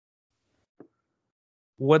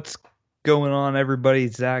What's going on, everybody?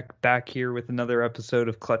 Zach back here with another episode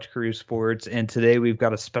of Clutch Crew Sports, and today we've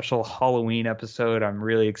got a special Halloween episode. I'm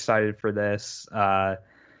really excited for this.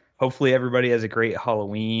 Hopefully, everybody has a great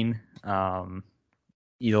Halloween.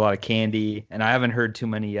 Eat a lot of candy, and I haven't heard too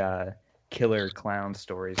many killer clown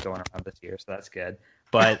stories going around this year, so that's good.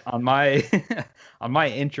 But on my on my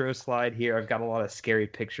intro slide here, I've got a lot of scary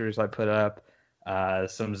pictures I put up.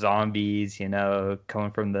 Some zombies,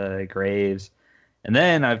 coming from the graves. And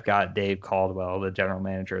then I've got Dave Caldwell, the general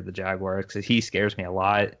manager of the Jaguars, because he scares me a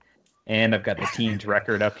lot. And I've got the team's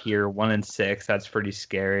record up here, 1-6. That's pretty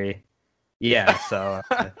scary. Yeah, so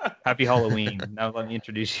happy Halloween. Now let me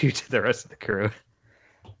introduce you to the rest of the crew.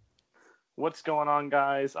 What's going on,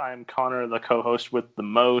 guys? I'm Connor, the co-host with the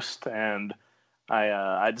most, and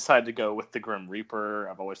I decided to go with the Grim Reaper.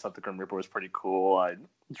 I've always thought the Grim Reaper was pretty cool. I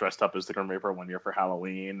dressed up as the Grim Reaper one year for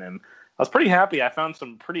Halloween, and I was pretty happy. I found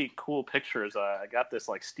some pretty cool pictures. I got this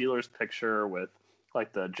Steelers picture with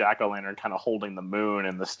the jack-o'-lantern kind of holding the moon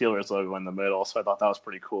and the Steelers logo in the middle, so I thought that was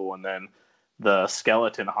pretty cool. And then the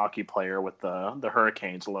skeleton hockey player with the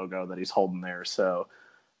Hurricanes logo that he's holding there. So,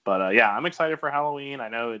 but yeah, I'm excited for Halloween. I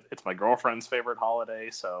know it's my girlfriend's favorite holiday,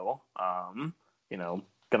 so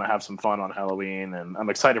gonna have some fun on Halloween, and I'm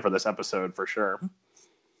excited for this episode for sure.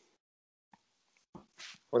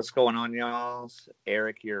 What's going on, y'all?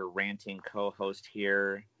 Eric, your ranting co-host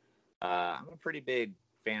here. I'm a pretty big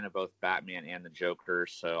fan of both Batman and the Joker,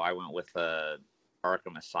 so I went with the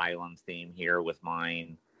Arkham Asylum theme here with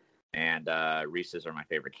mine. And Reese's are my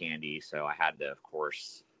favorite candy, so I had to, of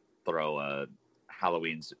course, throw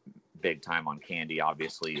Halloween's big time on candy,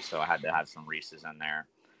 obviously, so I had to have some Reese's in there.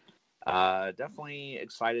 Definitely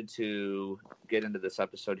excited to get into this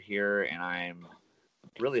episode here, and I'm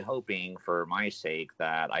really hoping for my sake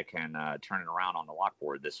that I can turn it around on the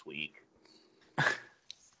lockboard this week.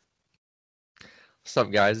 What's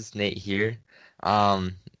up, guys? It's Nate here.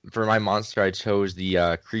 For my monster, I chose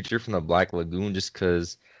the creature from the Black Lagoon just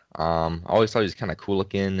because I always thought he was kind of cool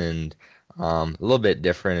looking and a little bit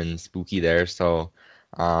different and spooky there. So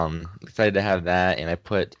excited to have that. And I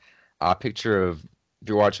put a picture of, if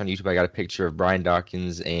you're watching on YouTube, I got a picture of Brian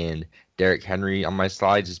Dawkins and Derrick Henry on my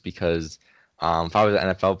slide just because if I was an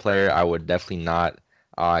NFL player, I would definitely not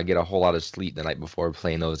get a whole lot of sleep the night before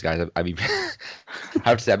playing those guys. I'd be, I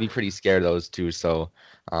have to say, I'd be pretty scared of those two. So,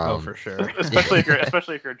 for sure, especially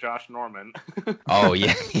if you're Josh Norman. Oh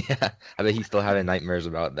yeah. I bet he's still having nightmares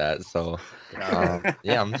about that. So,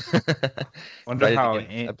 yeah. Wonder how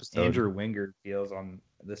Andrew Wingard feels on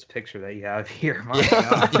this picture that you have here.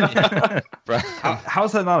 My God.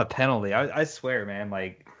 How's that not a penalty? I swear, man.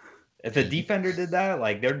 If a defender did that,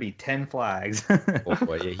 there'd be 10 flags. Oh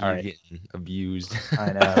boy, yeah, he's getting abused.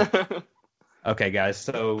 I know. Okay, guys,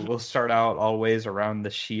 so we'll start out always around the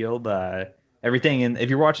shield. Everything, and if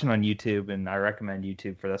you're watching on YouTube, and I recommend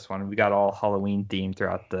YouTube for this one, we got all Halloween themed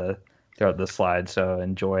throughout the slide, so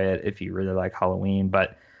enjoy it if you really like Halloween.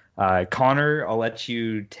 But Connor, I'll let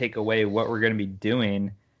you take away what we're going to be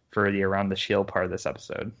doing for the Around the Shield part of this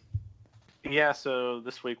episode. Yeah, so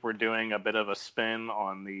this week we're doing a bit of a spin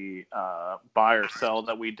on the buy or sell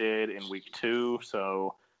that we did in week 2.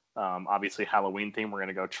 So obviously Halloween theme, we're going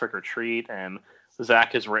to go trick or treat, and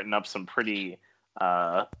Zach has written up some pretty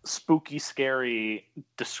spooky, scary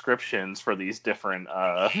descriptions for these different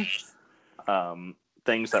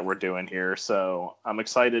things that we're doing here. So I'm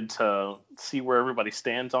excited to see where everybody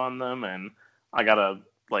stands on them, and I gotta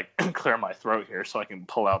clear my throat here so I can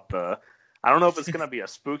pull out the. I don't know if it's gonna be a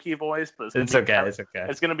spooky voice, but it's okay. It's okay.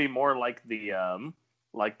 It's gonna be more like the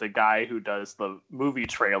guy who does the movie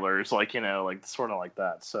trailers, sort of like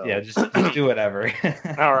that. So yeah, just do whatever.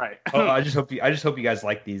 All right. I just hope you guys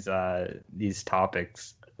like these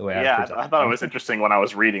topics. The way I thought it was interesting when I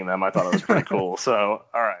was reading them. I thought it was pretty cool. So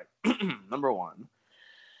all right, number 1.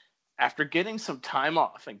 After getting some time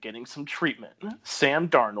off and getting some treatment, Sam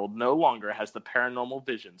Darnold no longer has the paranormal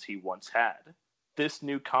visions he once had. This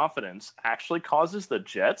new confidence actually causes the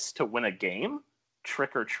Jets to win a game?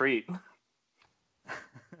 Trick or treat.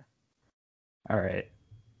 All right.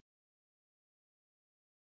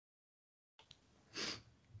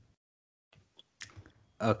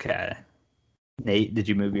 Okay. Nate, did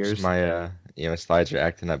you move yours? My slides are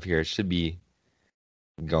acting up here. It should be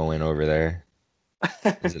going over there.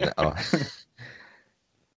 Isn't it? Oh.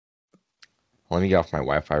 Let me get off my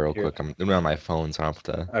Wi-Fi real quick. I'm doing it on my phone, so I have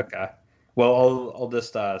to. Okay. Well, I'll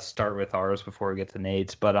just start with ours before we get to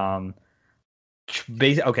Nate's. But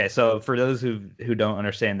okay. So for those who don't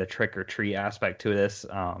understand the trick or treat aspect to this,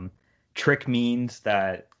 trick means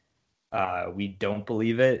that we don't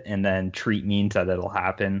believe it, and then treat means that it'll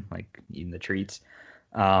happen, like eating the treats.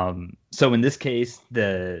 So in this case,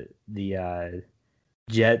 the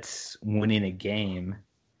Jets winning a game.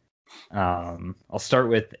 I'll start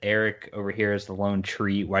with Eric over here as the lone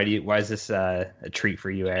treat. Why is this a treat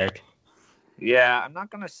for you, Eric? Yeah, I'm not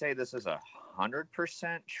gonna say this is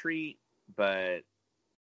 100% treat, but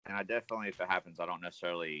and I definitely, if it happens, I don't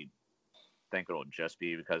necessarily think it'll just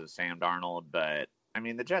be because of Sam Darnold. But I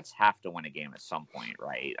mean, the Jets have to win a game at some point,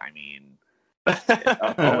 right? I mean,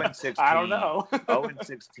 0-16. I don't know.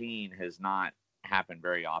 0-16 has not happened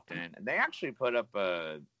very often, and they actually put up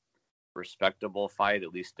a respectable fight,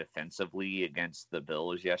 at least defensively, against the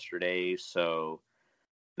Bills yesterday. So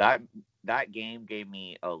that game gave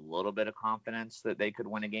me a little bit of confidence that they could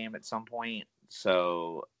win a game at some point.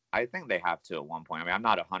 So I think they have to at one point. I mean, I'm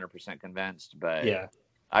not 100% convinced, but Yeah.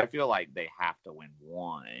 I feel like they have to win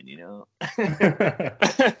one, you know?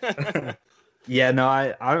 Yeah, no,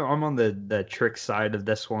 I'm on the trick side of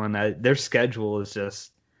this one. Their schedule is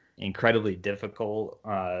just incredibly difficult.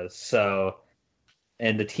 And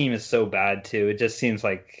the team is so bad too. It just seems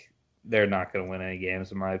like they're not going to win any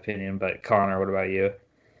games, in my opinion. But Connor, what about you?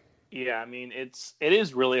 Yeah, I mean, it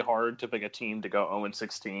is really hard to pick a team to go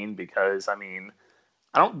 0-16 because, I mean,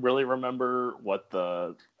 I don't really remember what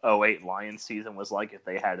the 08 Lions season was like, if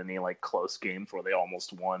they had any like close games where they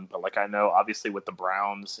almost won. But like I know, obviously with the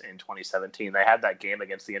Browns in 2017, they had that game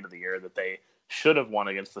against the end of the year that they should have won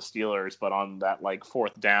against the Steelers, but on that like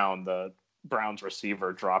fourth down, the Browns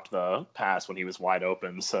receiver dropped the pass when he was wide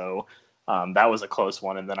open. So that was a close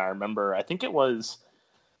one. And then I remember, I think it was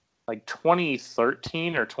like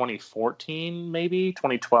 2013 or 2014, maybe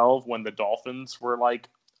 2012, when the Dolphins were like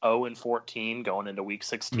 0-14 going into week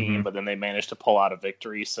 16, but then they managed to pull out a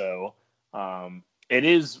victory. So it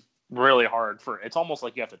is really hard it's almost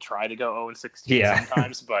like you have to try to go 0-16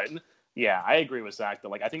 sometimes. But yeah, I agree with Zach that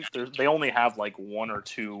like I think they only have like one or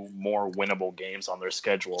two more winnable games on their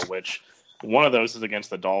schedule, which one of those is against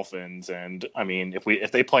the Dolphins. And I mean,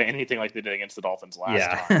 if they play anything like they did against the Dolphins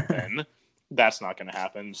last time, then that's not going to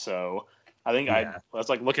happen. So I think I was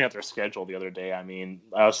like looking at their schedule the other day. I mean,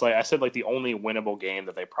 I said like the only winnable game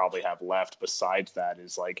that they probably have left besides that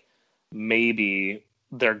is like maybe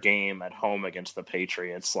their game at home against the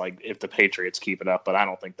Patriots. Like if the Patriots keep it up, but I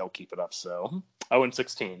don't think they'll keep it up. So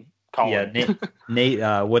 0-16. Colin. Yeah, Nate.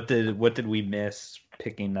 What did we miss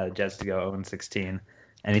picking the Jets to go 0-16?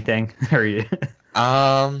 Anything?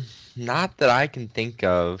 Not that I can think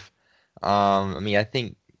of. I mean, I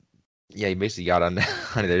think. Yeah, you basically got on.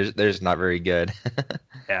 They're just not very good.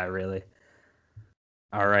 Yeah, really.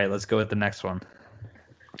 All right, let's go with the next one.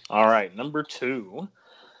 All right, number 2.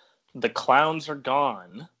 The clowns are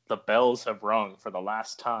gone. The bells have rung for the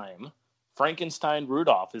last time. Frankenstein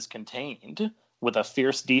Rudolph is contained with a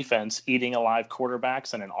fierce defense eating alive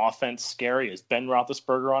quarterbacks and an offense scary as Ben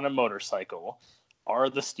Roethlisberger on a motorcycle. Are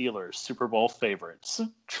the Steelers Super Bowl favorites?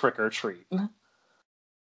 Trick or treat.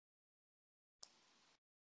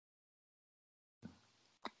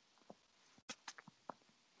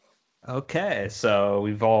 Okay, so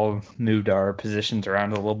we've all moved our positions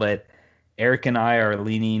around a little bit. Eric and I are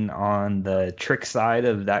leaning on the trick side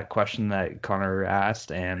of that question that Connor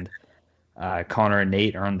asked, and Connor and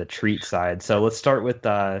Nate are on the treat side. So let's start with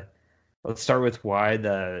why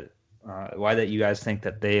that you guys think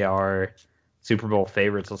that they are Super Bowl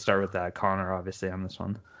favorites. Let's start with Connor, obviously, on this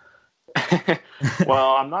one.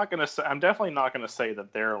 Well, I'm definitely not gonna say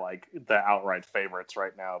that they're like the outright favorites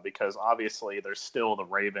right now, because obviously there's still the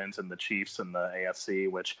Ravens and the Chiefs in the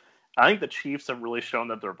AFC, which I think the Chiefs have really shown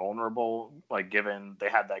that they're vulnerable. Like given they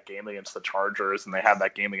had that game against the Chargers and they had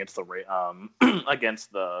that game against the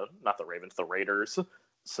the Raiders.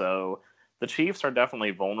 So the Chiefs are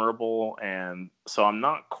definitely vulnerable, and so I'm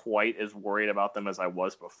not quite as worried about them as I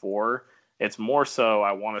was before. It's more so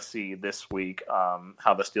I want to see this week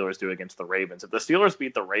how the Steelers do against the Ravens. If the Steelers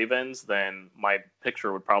beat the Ravens, then my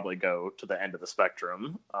picture would probably go to the end of the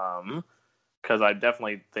spectrum, because I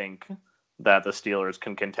definitely think that the Steelers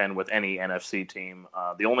can contend with any NFC team.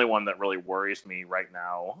 The only one that really worries me right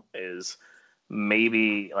now is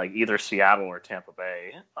maybe like either Seattle or Tampa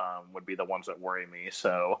Bay would be the ones that worry me.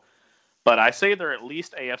 So, but I say they're at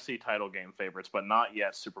least AFC title game favorites, but not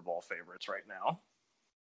yet Super Bowl favorites right now.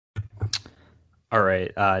 All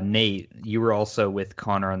right, Nate, you were also with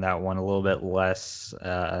Connor on that one, a little bit less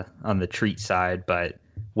on the treat side, but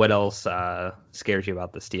what else scares you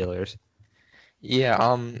about the Steelers? Yeah,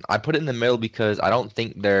 I put it in the middle because I don't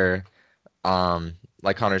think they're,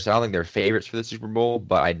 like Connor said, I don't think they're favorites for the Super Bowl,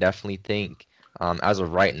 but I definitely think, as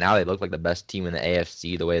of right now, they look like the best team in the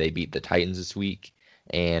AFC the way they beat the Titans this week.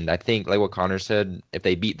 And I think, like what Connor said, if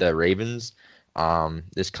they beat the Ravens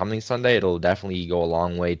this coming Sunday, it'll definitely go a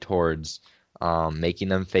long way towards making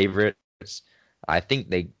them favorites. I think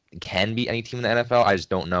they can beat any team in the NFL. I just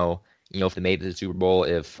don't know, if they made it to the Super Bowl.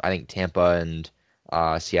 If I think Tampa and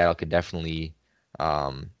Seattle could definitely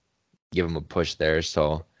give them a push there.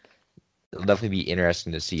 So it'll definitely be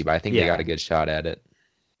interesting to see. But I think they got a good shot at it.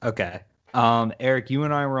 Okay. Eric, you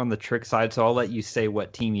and I were on the trick side, so I'll let you say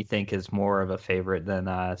what team you think is more of a favorite than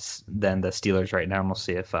the Steelers right now, and we'll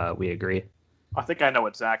see if we agree. I think I know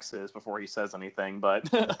what Zach's is before he says anything, but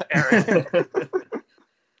Eric.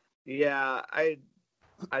 Yeah, I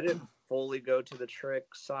didn't fully go to the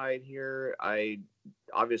trick side here. I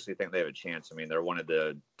obviously think they have a chance. I mean, they're one of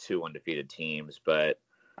the 2 undefeated teams, but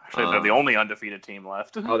actually they're the only undefeated team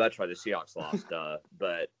left. Oh, that's right. The Seahawks lost.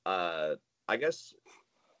 But I guess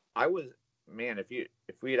I was, man, if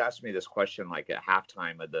we had asked me this question like at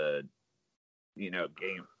halftime of the game,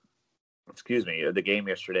 the game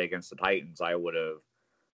yesterday against the Titans, I would have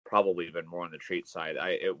probably been more on the treat side.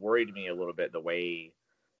 It worried me a little bit the way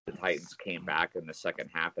the Titans came back in the second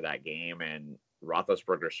half of that game, and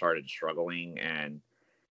Roethlisberger started struggling, and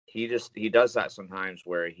he does that sometimes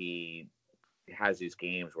where he has these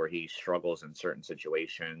games where he struggles in certain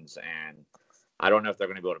situations, and I don't know if they're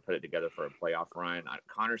going to be able to put it together for a playoff run.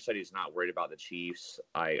 Connor said he's not worried about the Chiefs.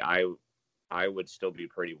 I would still be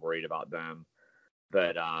pretty worried about them,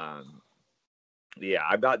 but yeah,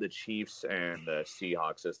 I've got the Chiefs and the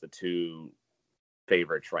Seahawks as the 2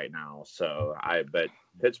 favorites right now. So but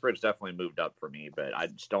Pittsburgh's definitely moved up for me, but I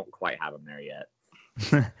just don't quite have them there yet.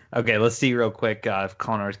 Okay, let's see real quick if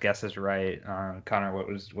Connor's guess is right. Connor, what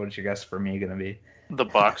was your guess for me going to be? The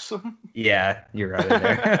Bucks. Yeah, you're right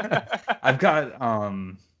there. I've got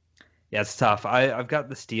it's tough. I've got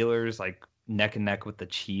the Steelers like neck and neck with the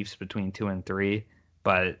Chiefs between 2 and 3.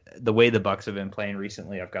 But the way the Bucks have been playing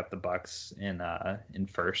recently, I've got the Bucks in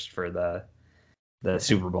first for the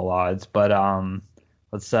Super Bowl odds. But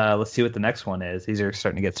let's see what the next one is. These are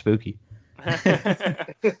starting to get spooky.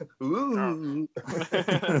 Ooh.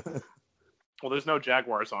 Well, there's no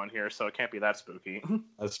Jaguars on here, so it can't be that spooky.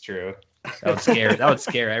 That's true. That would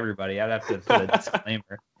scare everybody. I'd have to put a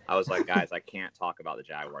disclaimer. I was like, guys, I can't talk about the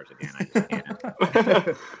Jaguars again. I just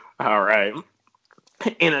can't. All right.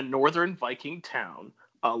 In a northern Viking town,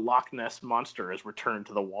 a Loch Ness monster has returned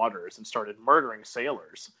to the waters and started murdering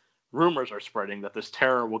sailors. Rumors are spreading that this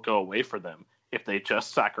terror will go away for them if they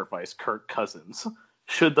just sacrifice Kirk Cousins.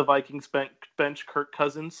 Should the Vikings bench Kirk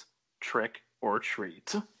Cousins? Trick or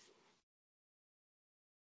treat?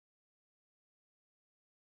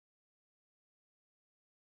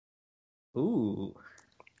 Ooh.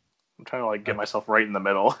 I'm trying to get myself right in the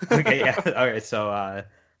middle. Okay, yeah. All right,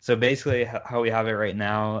 so basically how we have it right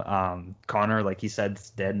now, Connor, like he said, is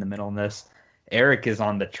dead in the middle of this. Eric is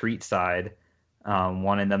on the treat side,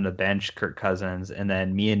 wanting them to bench Kirk Cousins, and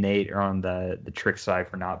then me and Nate are on the trick side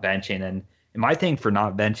for not benching. And my thing for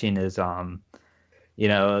not benching is,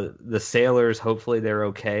 the sailors, hopefully they're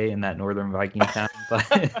okay in that northern Viking town,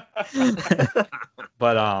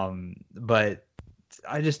 but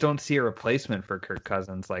I just don't see a replacement for Kirk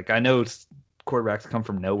Cousins. Like, I know quarterbacks come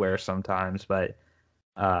from nowhere sometimes, but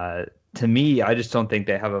to me, I just don't think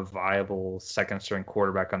they have a viable second string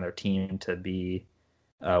quarterback on their team to be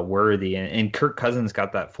worthy. And Kirk Cousins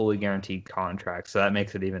got that fully guaranteed contract, so that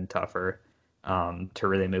makes it even tougher to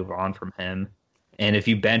really move on from him. And if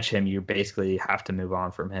you bench him, you basically have to move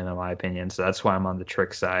on from him, in my opinion. So that's why I'm on the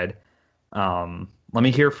trick side. Let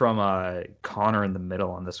me hear from Connor in the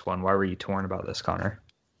middle on this one. Why were you torn about this, Connor?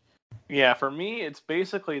 Yeah, for me, it's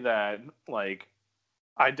basically that,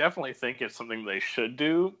 I definitely think it's something they should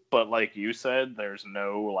do, but like you said, there's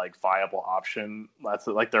no, viable option. That's,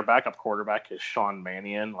 their backup quarterback is Sean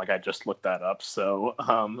Mannion. I just looked that up. So,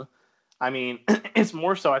 I mean, it's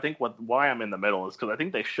more so, I think, why I'm in the middle is because I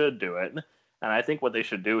think they should do it. And I think what they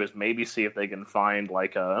should do is maybe see if they can find,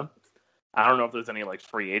 I don't know if there's any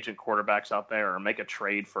free agent quarterbacks out there, or make a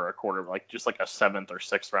trade for a just a 7th or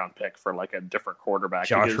 6th round pick for a different quarterback.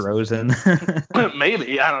 Josh Rosen.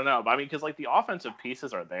 Maybe, I don't know. But I mean, because the offensive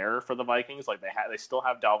pieces are there for the Vikings. They still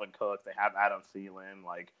have Dalvin Cook. They have Adam Thielen.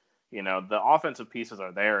 The offensive pieces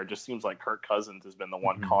are there. It just seems like Kirk Cousins has been the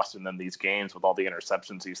one costing them these games with all the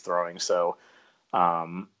interceptions he's throwing. So,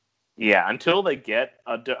 yeah, until they get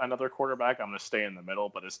another quarterback, I'm going to stay in the middle,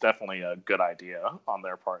 but it's definitely a good idea on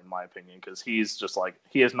their part, in my opinion, because he's just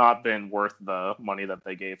he has not been worth the money that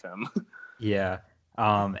they gave him. Yeah.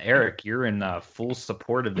 Eric, you're in full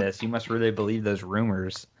support of this. You must really believe those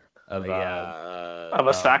rumors of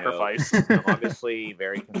a sacrifice. I'm obviously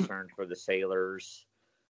very concerned for the sailors.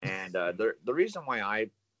 And the reason why I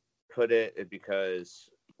put it is because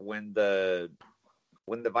when the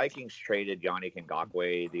Vikings traded Yannick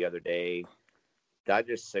Ngakoue the other day, that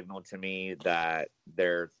just signaled to me that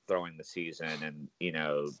they're throwing the season and,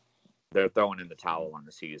 they're throwing in the towel on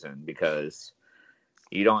the season, because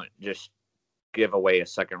you don't just give away a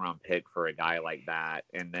second-round pick for a guy like that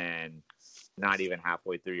and then not even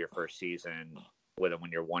halfway through your first season when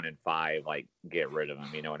you're 1-5, like, get rid of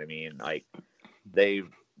him. You know what I mean? Like, the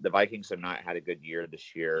Vikings have not had a good year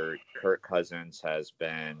this year. Kirk Cousins has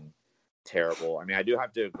been terrible. I mean, I do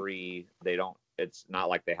have to agree, it's not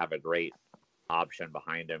like they have a great option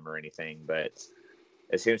behind him or anything, but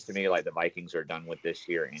it seems to me like the Vikings are done with this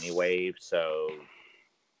year anyway. So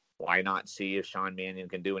why not see if Sean Mannion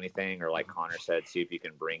can do anything, or like Connor said, see if you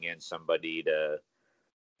can bring in somebody to,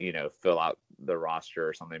 fill out the roster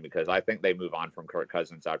or something, because I think they move on from Kirk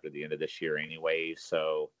Cousins after the end of this year anyway.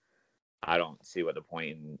 So I don't see what the point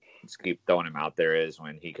in keep throwing him out there is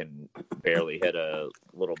when he can barely hit a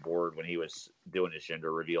little board when he was doing his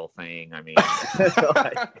gender reveal thing. I mean, that's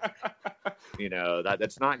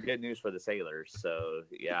not good news for the Sailors. So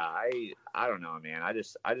yeah, I don't know, man. I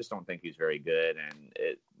just don't think he's very good, and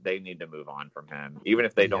they need to move on from him. Even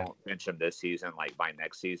if they don't bench him this season, like by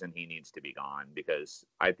next season, he needs to be gone, because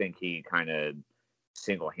I think he kind of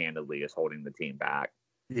single-handedly is holding the team back.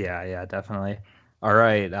 Yeah, definitely. All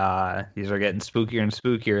right, these are getting spookier and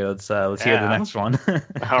spookier. Let's hear the next one.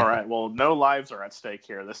 All right. Well, no lives are at stake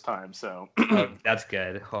here this time, so that's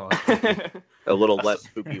good. Oh. A little less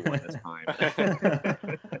spooky one this time.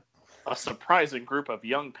 A surprising group of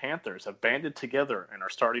young Panthers have banded together and are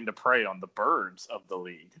starting to prey on the birds of the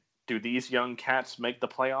league. Do these young cats make the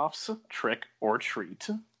playoffs? Trick or treat?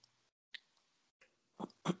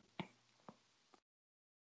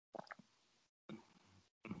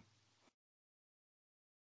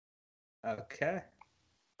 Okay. I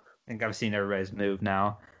think I've seen everybody's move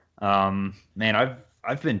now. Man,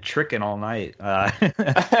 I've been tricking all night.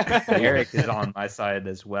 Eric is on my side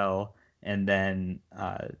as well, and then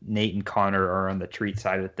Nate and Connor are on the treat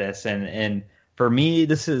side with this. And for me,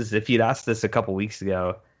 this is, if you'd asked this a couple weeks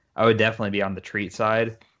ago, I would definitely be on the treat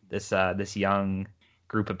side. This young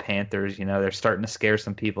group of Panthers, they're starting to scare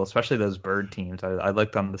some people, especially those bird teams. I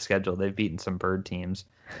looked on the schedule; they've beaten some bird teams.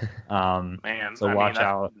 Man, so watch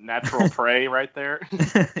out. Natural prey right there.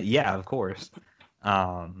 Yeah, of course.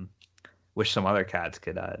 Wish some other cats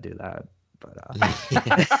could do that, but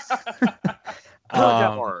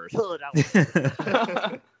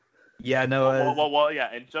yeah, no. Well, yeah,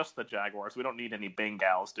 and just the Jaguars. We don't need any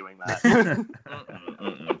Bengals doing that.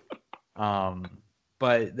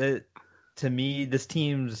 But to me, this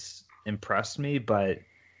team's impressed me, but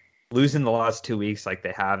losing the last 2 weeks like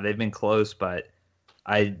they've been close, but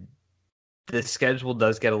the schedule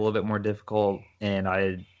does get a little bit more difficult, and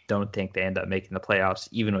I don't think they end up making the playoffs,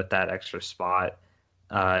 even with that extra spot.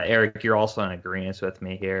 Eric, you're also in agreement with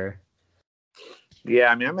me here. Yeah,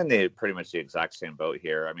 I mean, I'm in pretty much the exact same boat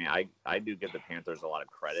here. I mean, I do give the Panthers a lot of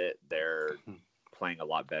credit. They're playing a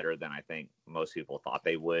lot better than I think most people thought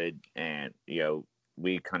they would. And,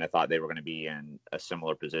 we kind of thought they were going to be in a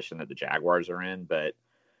similar position that the Jaguars are in. But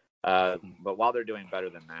while they're doing better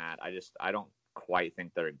than that, I don't quite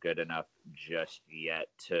think they're good enough just yet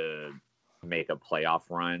to make a playoff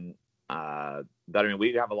run. But I mean,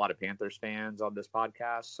 we have a lot of Panthers fans on this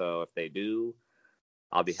podcast, so if they do,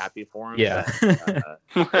 I'll be happy for them. Yeah,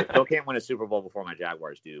 they still can't win a Super Bowl before my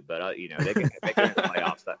Jaguars do, but they can make the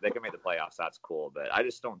playoffs. They can make the playoffs. That's cool, but I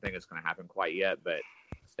just don't think it's going to happen quite yet. But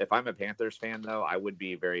if I'm a Panthers fan, though, I would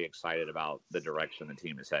be very excited about the direction the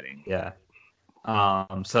team is heading. Yeah.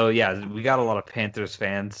 So yeah, we got a lot of Panthers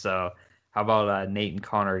fans. So how about Nate and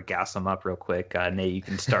Connor gas them up real quick? Nate, you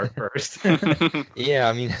can start first. Yeah,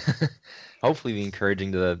 I mean, hopefully be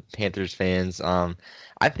encouraging to the Panthers fans.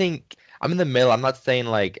 I think I'm in the middle. I'm not saying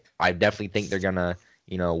like I definitely think they're gonna,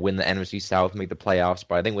 win the NFC South, make the playoffs,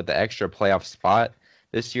 but I think with the extra playoff spot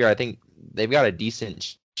this year, I think they've got a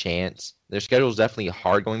decent chance. Their schedule is definitely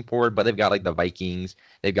hard going forward, but they've got like the Vikings,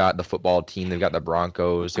 they've got the football team, they've got the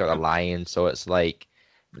Broncos, they've got the Lions. So it's like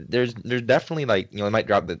there's definitely like they might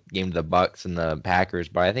drop the game to the Bucks and the Packers,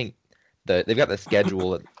 but I think they've got the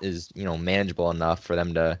schedule that is manageable enough for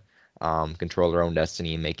them to control their own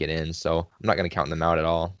destiny and make it in. So I'm not going to count them out at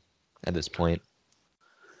all at this point.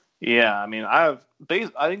 Yeah, I mean, I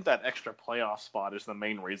think that extra playoff spot is the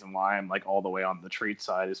main reason why I'm like all the way on the treat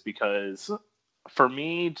side, is because for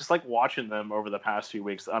me, just like watching them over the past few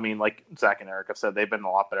weeks, I mean, like Zach and Eric have said, they've been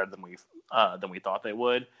a lot better than we thought they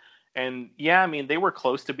would. And yeah, I mean, they were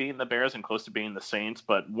close to beating the Bears and close to beating the Saints,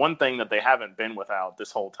 but one thing that they haven't been without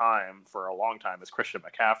this whole time for a long time is Christian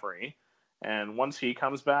McCaffrey. And once he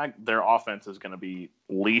comes back, their offense is going to be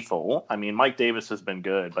lethal. I mean, Mike Davis has been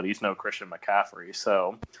good, but he's no Christian McCaffrey.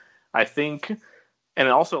 So I think, And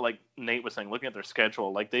also, like Nate was saying, looking at their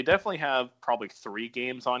schedule, like they definitely have probably 3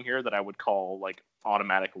 games on here that I would call like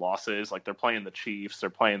automatic losses. Like they're playing the Chiefs, they're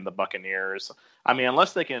playing the Buccaneers. I mean,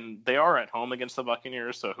 unless they are at home against the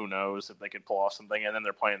Buccaneers, so who knows if they could pull off something. And then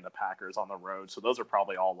they're playing the Packers on the road, so those are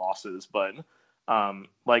probably all losses. But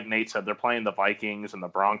like Nate said, they're playing the Vikings and the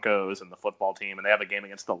Broncos and the football team, and they have a game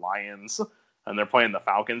against the Lions, and they're playing the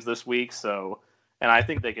Falcons this week. So, and I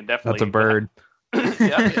think they can definitely. That's a bird.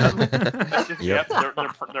 Yep.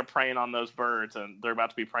 They're preying on those birds, and they're about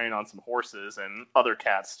to be preying on some horses and other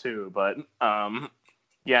cats too. But and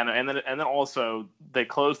then also they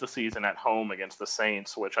close the season at home against the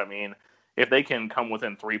Saints, which I mean, if they can come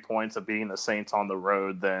within 3 points of beating the Saints on the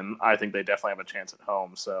road, then I think they definitely have a chance at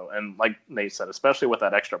home. So, and like Nate said, especially with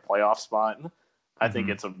that extra playoff spot, I think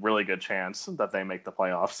it's a really good chance that they make the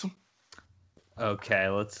playoffs. Okay,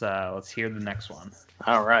 let's hear the next one.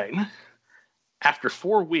 All right. After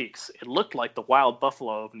 4 weeks, it looked like the Wild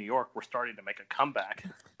Buffalo of New York were starting to make a comeback.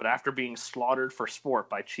 But after being slaughtered for sport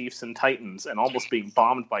by Chiefs and Titans and almost being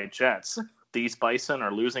bombed by Jets, these Bison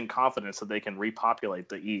are losing confidence that they can repopulate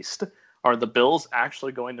the East. Are the Bills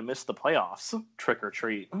actually going to miss the playoffs? Trick or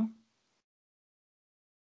treat.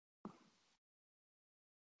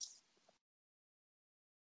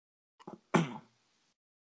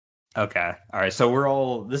 Okay. All right.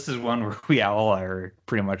 So this is one where we all are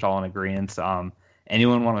pretty much all in agreement.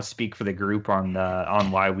 Anyone want to speak for the group on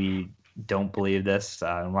why we don't believe this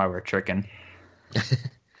and why we're tricking?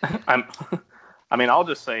 I'll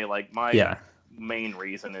just say like my main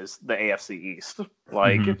reason is the AFC East.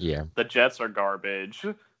 Like the Jets are garbage.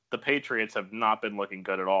 The Patriots have not been looking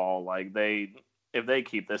good at all. Like if they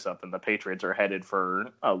keep this up, then the Patriots are headed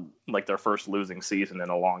for like their first losing season in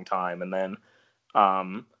a long time. And then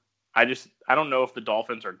I don't know if the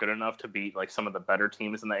Dolphins are good enough to beat like some of the better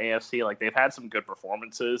teams in the AFC. Like they've had some good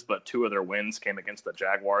performances, but 2 of their wins came against the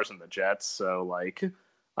Jaguars and the Jets. So like,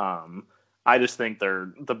 I just think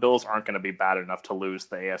the Bills aren't going to be bad enough to lose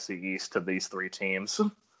the AFC East to these 3 teams.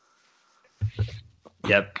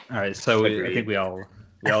 Yep. All right. So I think we all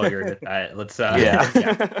agree with that. Let's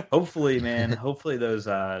Hopefully those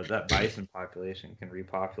that bison population can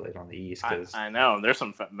repopulate on the East. Cause... I know there's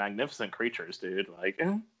some magnificent creatures, dude. Like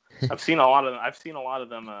I've seen a lot of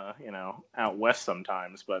them, out west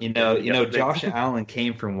sometimes. But Josh Allen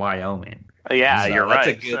came from Wyoming. Yeah, so you're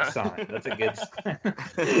right. That's a good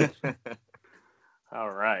sign.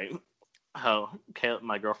 All right. Oh,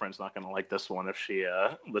 my girlfriend's not going to like this one if she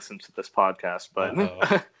listens to this podcast, but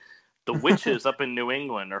the witches up in New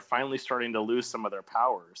England are finally starting to lose some of their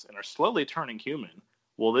powers and are slowly turning human.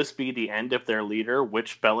 Will this be the end of their leader,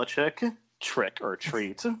 Witch Belichick? Trick or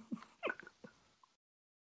treat?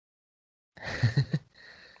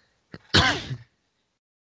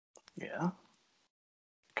 Yeah.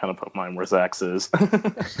 Kind of put mine where Zach's is.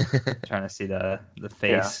 Trying to see the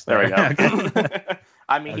face. Yeah, there we go.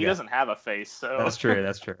 I mean, he doesn't have a face, so that's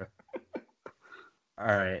true. All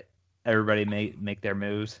right, everybody make their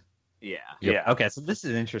moves. Yeah. Okay, so this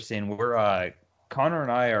is interesting. We're Connor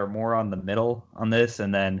and I are more on the middle on this,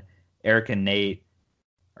 and then Eric and Nate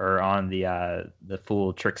are on the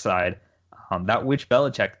fool trick side. That Witch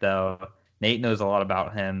Belichick though, Nate knows a lot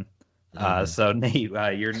about him. So Nate,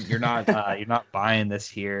 you're not buying this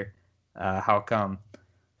here. How come?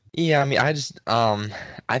 Yeah, I mean,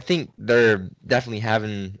 I think they're definitely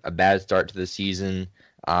having a bad start to the season.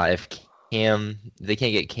 If they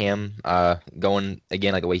can't get Cam going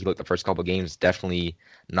again like the way he looked the first couple of games, definitely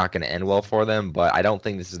not going to end well for them. But I don't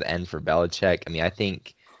think this is the end for Belichick. I mean, I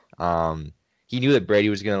think he knew that Brady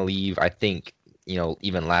was going to leave. I think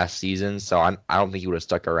even last season, so I don't think he would have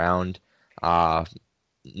stuck around,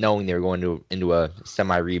 knowing they were going into a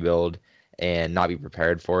semi-rebuild and not be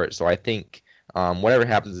prepared for it. So I think whatever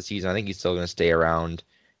happens this season, I think he's still going to stay around,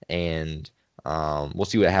 and we'll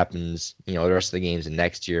see what happens, the rest of the games in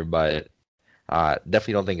next year. But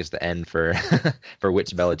definitely don't think it's the end for for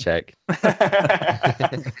Witch Belichick.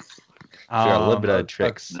 A little bit of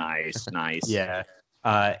tricks. Nice. Yeah.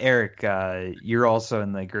 Eric, you're also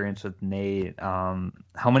in the agreement with Nate. How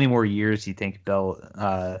many more years do you think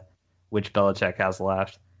Witch Belichick has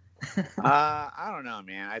left? I don't know,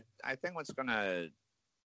 man. I think what's going to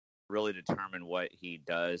really determine what he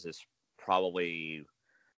does is probably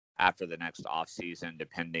after the next offseason,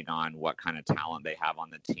 depending on what kind of talent they have on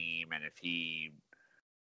the team. And if he,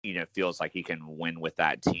 feels like he can win with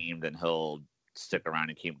that team, then he'll stick around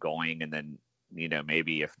and keep going. And then,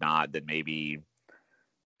 maybe if not, then maybe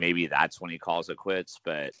that's when he calls it quits.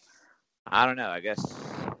 But I don't know. I guess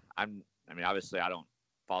obviously I don't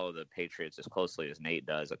follow the Patriots as closely as Nate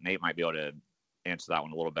does. Nate might be able to answer that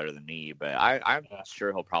one a little better than me, but I'm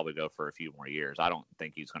sure he'll probably go for a few more years. I don't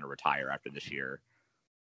think he's going to retire after this year.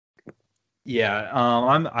 Yeah,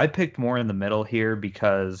 I picked more in the middle here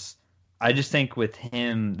because I just think with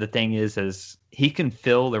him the thing is he can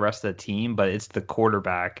fill the rest of the team, but it's the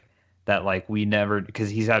quarterback that like we never, because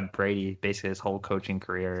he's had Brady basically his whole coaching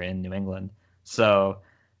career in New England. So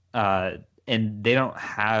and they don't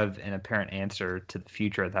have an apparent answer to the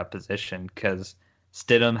future at that position because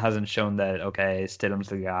Stidham hasn't shown that okay, Stidham's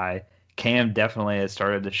the guy. Cam definitely has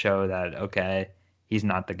started to show that okay, he's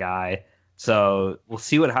not the guy. So we'll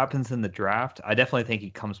see what happens in the draft. I definitely think he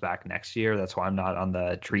comes back next year. That's why I'm not on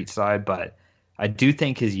the treat side, but I do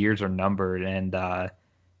think his years are numbered, and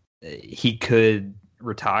he could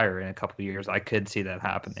retire in a couple of years. I could see that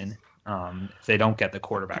happening if they don't get the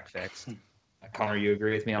quarterback fixed. Connor, you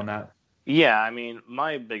agree with me on that? Yeah, I mean,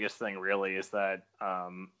 my biggest thing really is that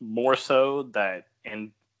more so that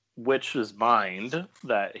in Witch's mind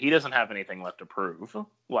that he doesn't have anything left to prove.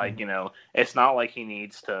 Like, you know, it's not like he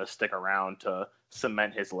needs to stick around to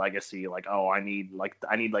cement his legacy. Like, oh, I need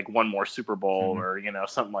one more Super Bowl or, you know,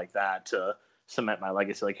 something like that to cement my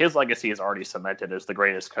legacy. Like his legacy is already cemented as the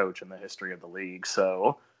greatest coach in the history of the league.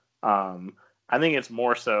 So I think it's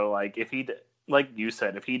more so like if he, like you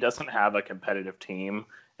said, if he doesn't have a competitive team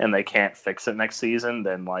and they can't fix it next season,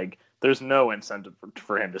 then like there's no incentive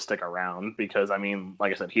for him to stick around because, I mean,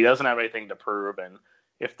 like I said, he doesn't have anything to prove. And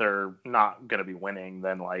if they're not going to be winning,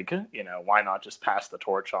 then like, you know, why not just pass the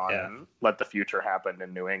torch on and let the future happen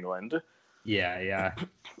in New England? Yeah.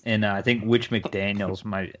 And I think Witch McDaniels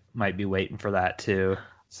might be waiting for that too.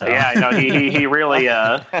 So. Yeah, I know he really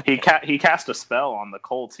he cast a spell on the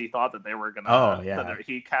Colts. He thought that they were gonna. Oh yeah.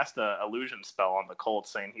 He cast a illusion spell on the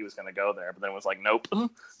Colts, saying he was gonna go there, but then was like, nope.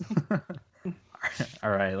 All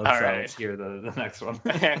right, let's hear the next one.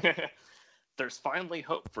 There's finally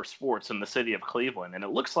hope for sports in the city of Cleveland, and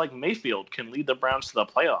it looks like Mayfield can lead the Browns to the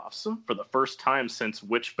playoffs for the first time since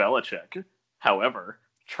Witch Belichick. However,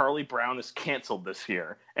 Charlie Brown is canceled this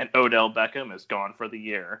year, and Odell Beckham is gone for the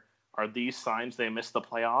year. Are these signs they missed the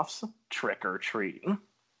playoffs? Trick or treat?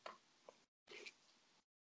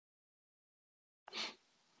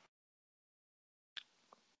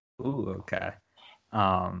 Ooh, okay.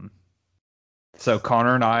 So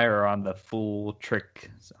Connor and I are on the full trick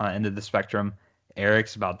end of the spectrum.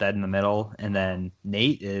 Eric's about dead in the middle, and then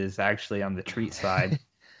Nate is actually on the treat side.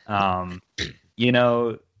 You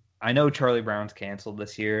know, I know Charlie Brown's canceled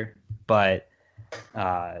this year, but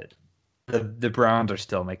the Browns are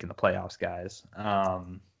still making the playoffs, guys.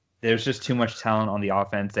 There's just too much talent on the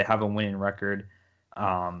offense. They have a winning record.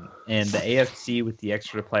 And the AFC with the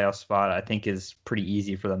extra playoff spot, I think, is pretty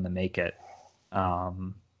easy for them to make it.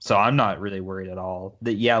 So I'm not really worried at all.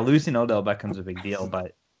 Losing Odell Beckham's a big deal, but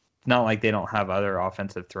it's not like they don't have other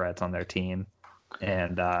offensive threats on their team.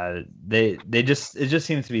 And it just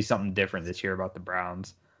seems to be something different this year about the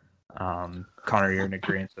Browns. Connor, you're in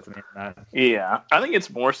agreement with me on that? Yeah, I think it's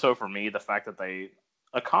more so for me the fact that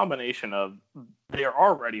a combination of they're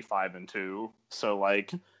already 5-2, so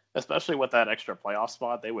like especially with that extra playoff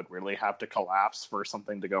spot, they would really have to collapse for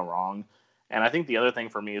something to go wrong. And I think the other thing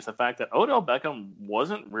for me is the fact that Odell Beckham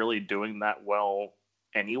wasn't really doing that well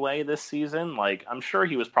anyway this season. Like, I'm sure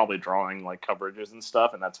he was probably drawing like coverages and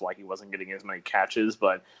stuff, and that's why he wasn't getting as many catches,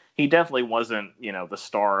 but he definitely wasn't, you know, the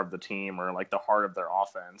star of the team or like the heart of their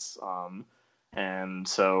offense. And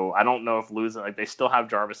so I don't know if losing, like they still have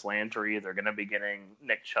Jarvis Landry, they're going to be getting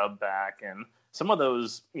Nick Chubb back, and some of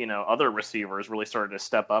those, you know, other receivers really started to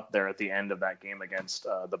step up there at the end of that game against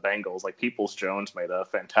the Bengals. Like Peoples-Jones made a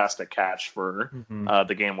fantastic catch for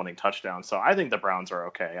the game-winning touchdown. So I think the Browns are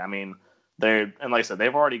okay. I mean, and like I said,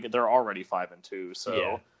 they're already 5-2,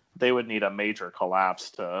 so they would need a major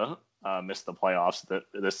collapse to miss the playoffs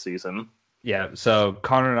this season. Yeah, so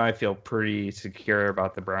Connor and I feel pretty secure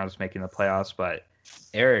about the Browns making the playoffs, but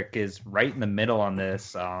Eric is right in the middle on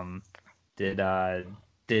this.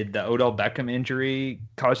 Did the Odell Beckham injury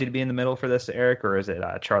cause you to be in the middle for this, Eric, or is it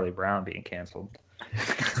Charlie Brown being canceled?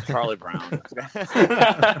 Charlie Brown.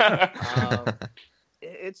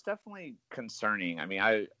 It's definitely concerning. I mean,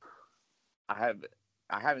 I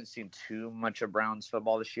haven't seen too much of Browns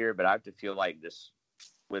football this year, but I have to feel like this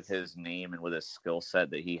with his name and with his skill set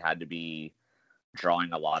that he had to be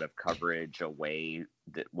drawing a lot of coverage away,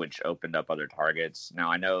 which opened up other targets. Now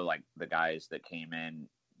I know like the guys that came in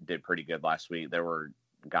did pretty good last week. There were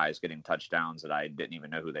guys getting touchdowns that I didn't even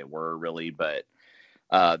know who they were really, but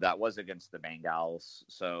that was against the Bengals,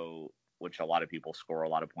 so which a lot of people score a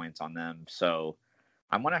lot of points on them. So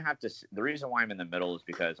I'm going to have to – the reason why I'm in the middle is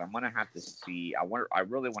because I'm going to have to see – I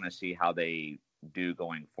really want to see how they do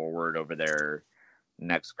going forward over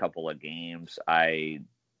next couple of games, I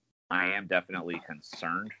am definitely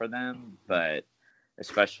concerned for them, but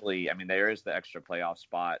especially, I mean, there is the extra playoff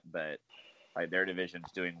spot, but like their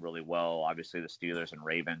division's doing really well. Obviously, the Steelers and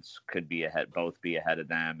Ravens could be both be ahead of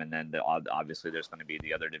them, and then obviously there's going to be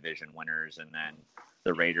the other division winners, and then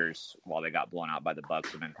the Raiders, while they got blown out by the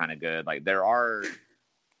Bucs, have been kind of good. Like there are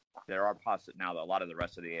now a lot of the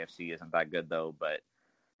rest of the AFC isn't that good though, but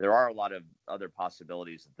there are a lot of other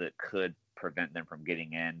possibilities that could prevent them from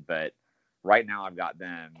getting in. But right now, I've got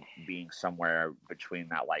them being somewhere between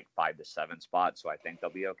that like 5 to 7 spot, so I think they'll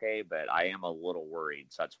be okay. But I am a little worried,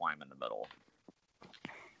 so that's why I'm in the middle.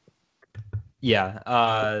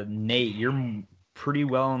 Yeah, Nate, you're pretty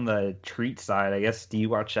well on the treat side, I guess. Do you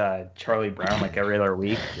watch Charlie Brown like every other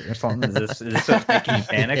week or something? Is this what's making you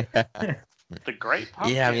panic? The great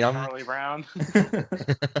pumpkin, Yeah, I mean, Charlie Brown.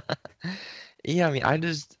 Yeah, I mean, I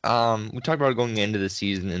just we talked about it going into the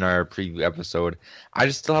season in our preview episode. I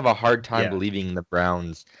just still have a hard time Yeah. believing in the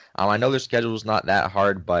Browns. I know their schedule is not that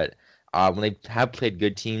hard, but when they have played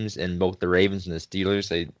good teams in both the Ravens and the Steelers,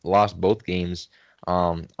 they lost both games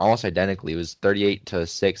almost identically. It was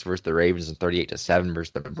 38-6 versus the Ravens and 38-7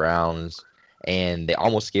 versus the Browns, and they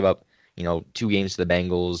almost gave up, 2 games to the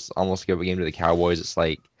Bengals, almost gave up a game to the Cowboys. It's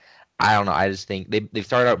like, I don't know. I just think they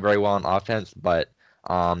started out very well on offense, but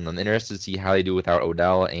I'm interested to see how they do without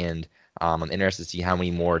Odell, and I'm interested to see how many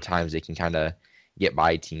more times they can kind of get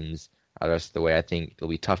by teams. That's the way I think it'll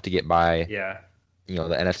be tough to get by. Yeah. The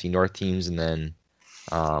NFC North teams, and then,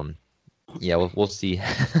 we'll see.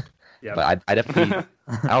 Yeah. But I definitely,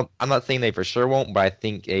 I'm not saying they for sure won't, but I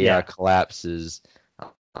think a collapse is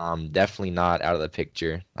definitely not out of the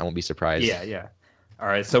picture. I won't be surprised. Yeah. All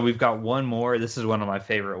right, so we've got one more. This is one of my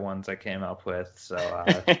favorite ones I came up with. So,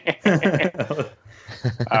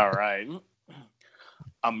 all right.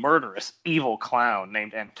 A murderous, evil clown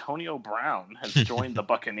named Antonio Brown has joined the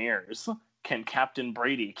Buccaneers. Can Captain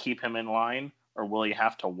Brady keep him in line, or will he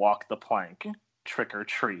have to walk the plank? Trick or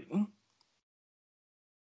treat.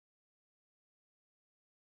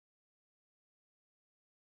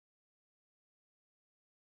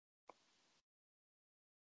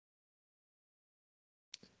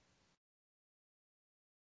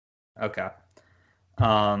 okay.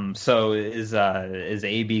 So is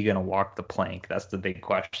AB gonna walk the plank? That's the big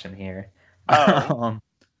question here. Oh.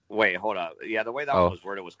 Wait, hold up. Yeah, the way that one was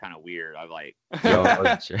worded was kind of weird. I'm like,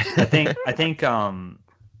 I think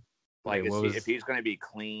like, if he's going to be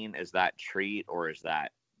clean, is that treat or is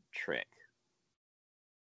that trick?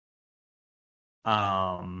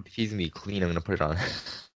 If he's gonna be clean, I'm gonna put it on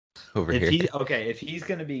over here. If he's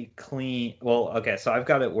gonna be clean, well, okay. So I've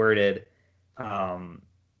got it worded.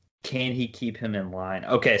 Can he keep him in line?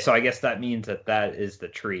 Okay, so I guess that means that is the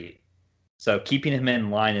treat. So keeping him in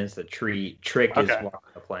line is the treat. Trick is walking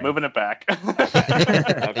the plank. Moving it back.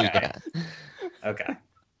 Okay. Okay.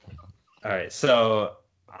 All right. So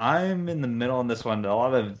I'm in the middle on this one. A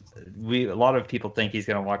lot of people think he's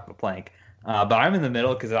going to walk the plank, but I'm in the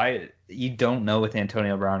middle because you don't know with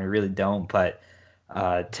Antonio Brown. You really don't. But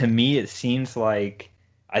to me, it seems like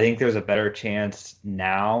I think there's a better chance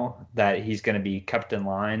now that he's going to be kept in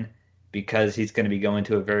line because he's going to be going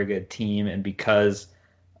to a very good team, and because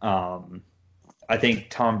I think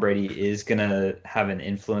Tom Brady is going to have an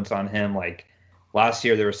influence on him. Like last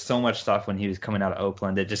year, there was so much stuff when he was coming out of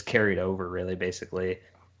Oakland that just carried over, really, basically.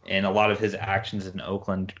 And a lot of his actions in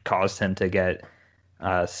Oakland caused him to get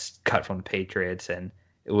cut from the Patriots, and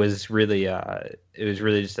it was really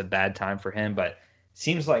just a bad time for him. But it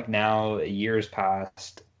seems like now, a year's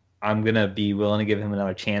passed, I'm gonna be willing to give him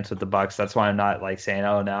another chance with the Bucs. That's why I'm not like saying,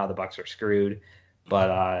 "Oh, now the Bucs are screwed."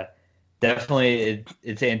 But definitely,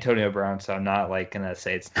 it's Antonio Brown, so I'm not like gonna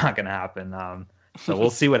say it's not gonna happen. So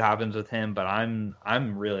we'll see what happens with him. But I'm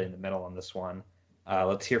really in the middle on this one.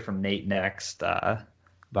 Let's hear from Nate next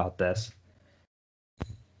about this.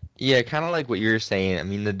 Yeah, kind of like what you're saying. I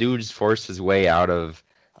mean, the dude's forced his way out of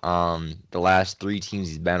the last 3 teams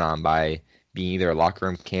he's been on by being either a locker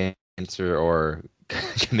room cancer or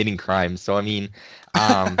committing crimes. So I mean,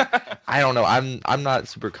 I don't know. I'm not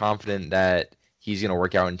super confident that he's gonna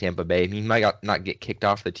work out in Tampa Bay. I mean, he might not get kicked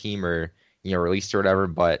off the team or released or whatever.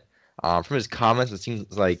 But from his comments, it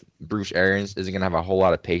seems like Bruce Arians isn't gonna have a whole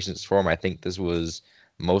lot of patience for him. I think this was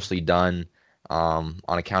mostly done on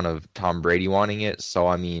account of Tom Brady wanting it. So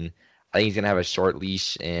I mean, I think he's gonna have a short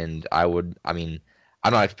leash, and I'm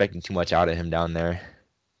not expecting too much out of him down there.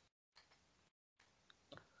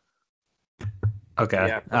 Okay.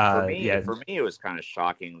 Yeah, for me, it was kind of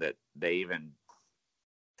shocking that they even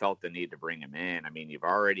felt the need to bring him in. I mean, you've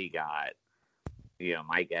already got,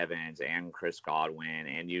 Mike Evans and Chris Godwin,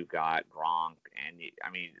 and you've got Gronk, and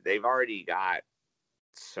they've already got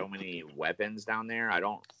so many weapons down there. I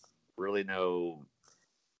don't really know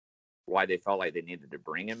why they felt like they needed to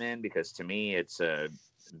bring him in, because to me it's a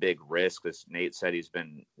big risk. As Nate said, he's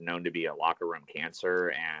been known to be a locker room cancer,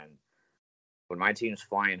 and when my team's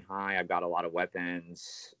flying high, I've got a lot of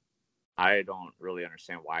weapons. I don't really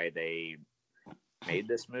understand why they made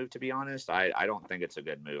this move, to be honest. I don't think it's a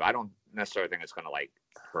good move. I don't necessarily think it's going to like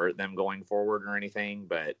hurt them going forward or anything,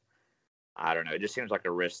 but I don't know. It just seems like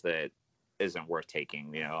a risk that isn't worth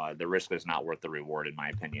taking. The risk is not worth the reward, in my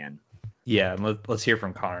opinion. Yeah, let's hear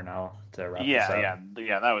from Connor now to wrap this up.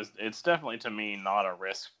 Yeah. It's definitely, to me, not a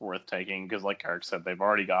risk worth taking, because, like Eric said, they've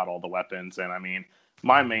already got all the weapons. And I mean,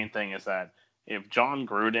 my main thing is that if John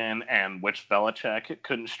Gruden and Rich Belichick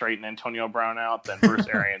couldn't straighten Antonio Brown out, then Bruce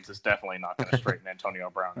Arians is definitely not going to straighten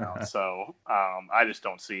Antonio Brown out. So I just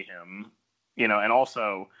don't see him. And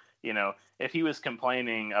also, if he was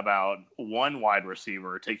complaining about one wide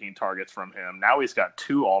receiver taking targets from him, now he's got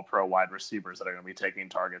 2 all-pro wide receivers that are going to be taking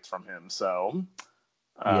targets from him. So,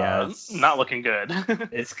 not looking good.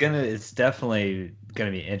 It's definitely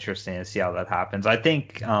going to be interesting to see how that happens. I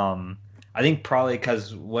think probably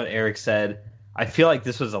because what Eric said, I feel like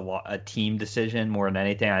this was a team decision more than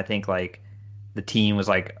anything. I think like the team was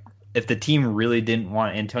like, if the team really didn't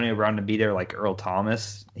want Antonio Brown to be there, like Earl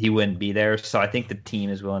Thomas, he wouldn't be there. So I think the team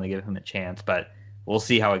is willing to give him a chance, but we'll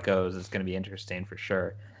see how it goes. It's going to be interesting for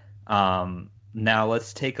sure. Now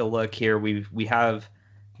let's take a look here. We have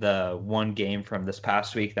the one game from this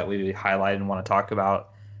past week that we highlighted and want to talk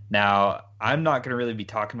about. Now, I'm not going to really be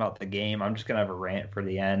talking about the game. I'm just going to have a rant for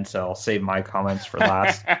the end, so I'll save my comments for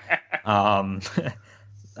last.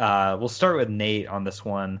 We'll start with Nate on this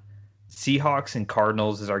one. Seahawks and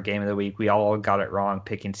Cardinals is our game of the week. We all got it wrong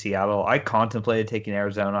picking Seattle. I contemplated taking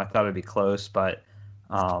Arizona. I thought it'd be close, but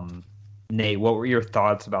Nate, what were your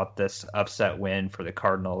thoughts about this upset win for the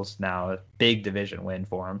Cardinals? Now, a big division win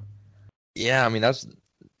for them. Yeah, I mean, that's,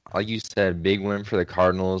 like you said, big win for the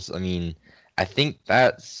Cardinals. I mean, I think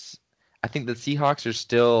the Seahawks are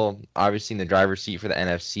still obviously in the driver's seat for the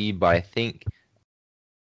NFC, but I think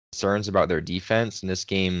concerns about their defense in this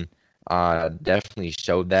game definitely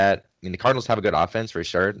showed that. I mean, the Cardinals have a good offense for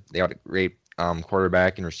sure. They got a great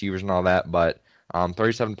quarterback and receivers and all that, but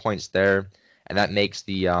 37 points there, and that makes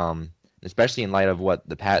the especially in light of what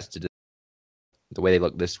the Pats did, the way they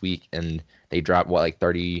look this week, and they dropped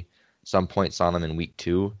 30 some points on them in week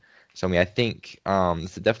 2. So I mean, I think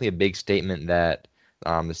it's definitely a big statement that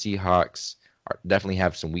the Seahawks definitely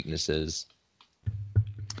have some weaknesses.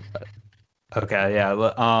 Okay, yeah.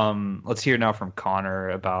 Let's hear now from Connor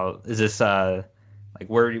about, is this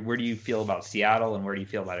where do you feel about Seattle and where do you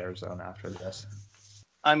feel about Arizona after this?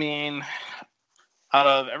 I mean, out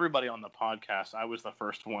of everybody on the podcast, I was the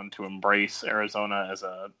first one to embrace Arizona as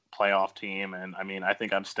a playoff team, and I mean, I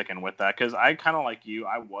think I'm sticking with that because I kind of like you.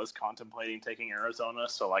 I was contemplating taking Arizona,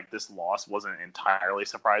 so like this loss wasn't entirely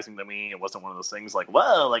surprising to me. It wasn't one of those things like,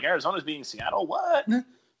 whoa, like Arizona's beating Seattle, what?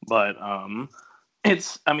 But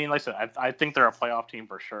it's, I mean, like I said, I think they're a playoff team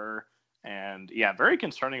for sure. And yeah, very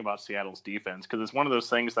concerning about Seattle's defense because it's one of those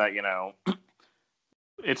things that,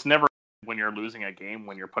 it's never when you're losing a game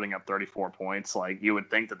when you're putting up 34 points. Like you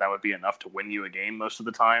would think that would be enough to win you a game most of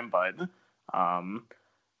the time. But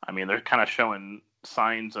I mean, they're kind of showing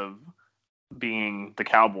signs of being the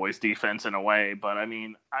Cowboys defense in a way. But I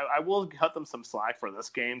mean, I will cut them some slack for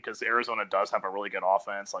this game because Arizona does have a really good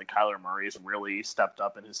offense. Like Kyler Murray's really stepped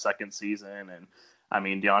up in his second season, and I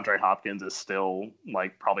mean, DeAndre Hopkins is still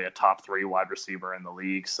like probably a top 3 wide receiver in the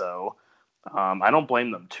league. So I don't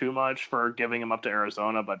blame them too much for giving him up to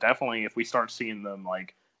Arizona, but definitely if we start seeing them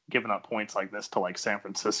like giving up points like this to like San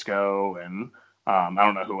Francisco and I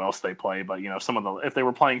don't know who else they play, but if they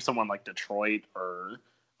were playing someone like Detroit or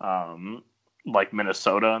like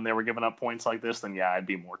Minnesota and they were giving up points like this, then yeah, I'd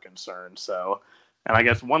be more concerned. So, and I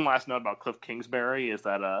guess one last note about Cliff Kingsbury is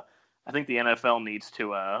that I think the NFL needs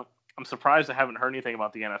to I'm surprised I haven't heard anything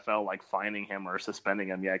about the NFL like fining him or suspending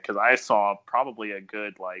him yet, because I saw probably a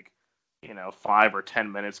good 5 or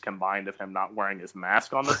 10 minutes combined of him not wearing his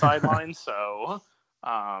mask on the sideline. So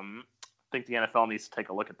I think the NFL needs to take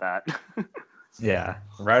a look at that. Yeah,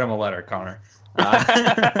 write him a letter, Connor. All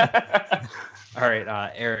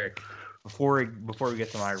right, Eric. Before we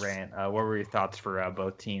get to my rant, what were your thoughts for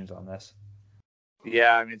both teams on this?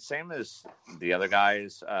 Yeah, I mean, same as the other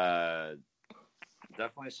guys.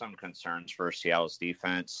 Definitely some concerns for Seattle's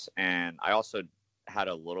defense, and I also had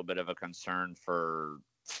a little bit of a concern for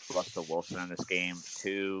Russell Wilson in this game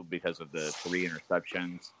too because of the 3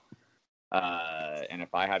 interceptions. And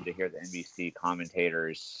if I had to hear the NBC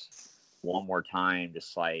commentators one more time,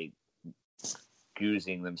 just like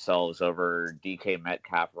goozing themselves over DK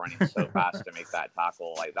Metcalf running so fast to make that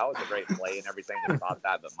tackle. Like, that was a great play and everything to stop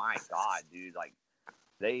that. But my God, dude, like,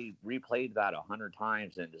 they replayed that 100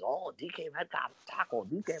 times and just, DK Metcalf tackle,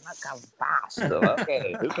 DK Metcalf fast. So,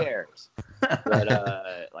 okay, who cares? But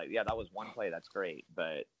that was one play. That's great,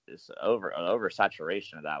 but it's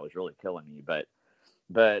oversaturation of that was really killing me.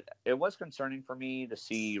 But it was concerning for me to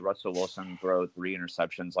see Russell Wilson throw 3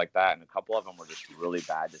 interceptions like that, and a couple of them were just really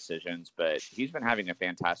bad decisions. But he's been having a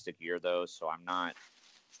fantastic year, though, so I'm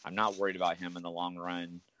not worried about him in the long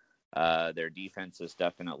run. Their defense is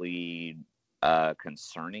definitely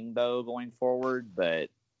concerning, though, going forward. But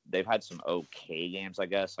they've had some okay games, I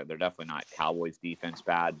guess. Like, they're definitely not Cowboys defense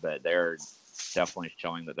bad, but they're definitely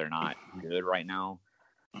showing that they're not good right now.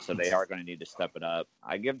 So they are going to need to step it up.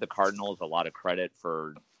 I give the Cardinals a lot of credit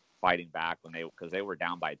for fighting back because they were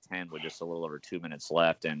down by 10 with just a little over 2 minutes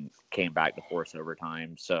left and came back to force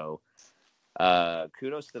overtime. So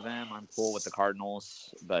kudos to them. I'm cool with the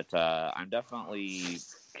Cardinals, but I'm definitely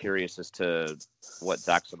curious as to what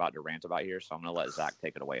Zach's about to rant about here. So I'm going to let Zach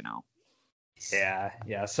take it away now.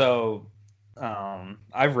 Yeah. So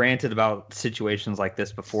I've ranted about situations like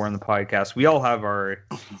this before in the podcast. We all have our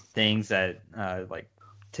things that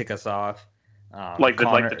tick us off. Like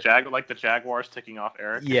the Jaguars ticking off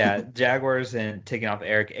Eric. Yeah, Jaguars and ticking off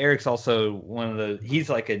Eric. Eric's also he's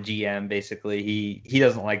like a GM basically. He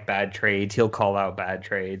doesn't like bad trades. He'll call out bad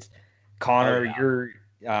trades. Connor,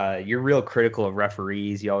 you're real critical of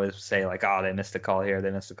referees. You always say like, they missed a call here, they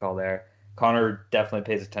missed a call there. Connor definitely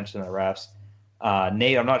pays attention to the refs.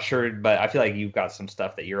 Nate, I'm not sure, but I feel like you've got some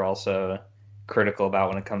stuff that you're also critical about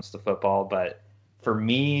when it comes to football. But for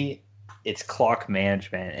me, it's clock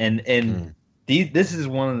management, and this is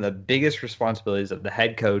one of the biggest responsibilities of the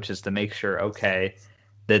head coach is to make sure, okay,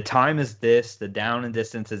 the time is this, the down and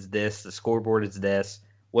distance is this, the scoreboard is this.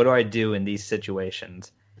 What do I do in these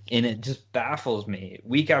situations? And it just baffles me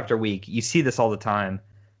week after week. You see this all the time,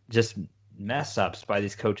 just mess ups by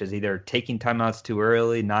these coaches, either taking timeouts too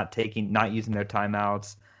early, not using their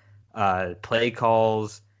timeouts, play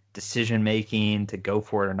calls, decision making to go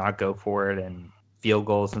for it or not go for it, and field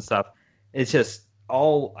goals and stuff. It's just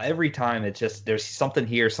every time it's just there's something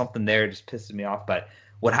here, something there, it just pisses me off. But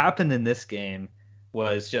what happened in this game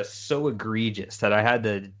was just so egregious that I had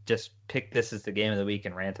to just pick this as the game of the week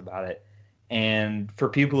and rant about it. And for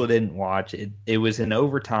people who didn't watch, it was in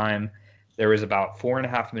overtime. There was about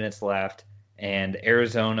 4.5 minutes left, and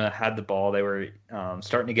Arizona had the ball. They were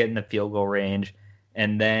starting to get in the field goal range.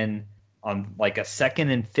 And then on like a 2nd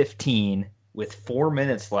and 15 with 4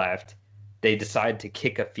 minutes left, they decide to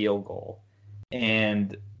kick a field goal.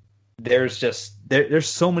 And there's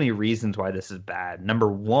so many reasons why this is bad. Number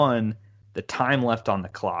one, the time left on the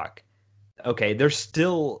clock. Okay, there's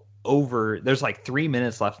like 3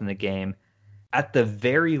 minutes left in the game. At the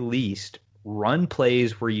very least, run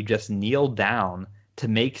plays where you just kneel down to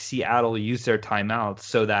make Seattle use their timeouts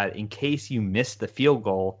so that in case you miss the field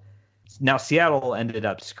goal. Now, Seattle ended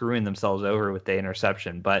up screwing themselves over with the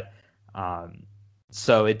interception, but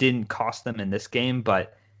so it didn't cost them in this game.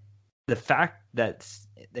 But the fact that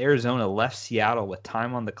Arizona left Seattle with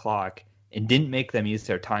time on the clock and didn't make them use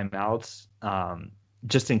their timeouts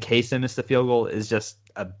just in case they missed the field goal is just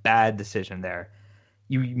a bad decision there.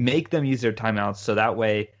 You make them use their timeouts so that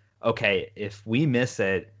way, okay, if we miss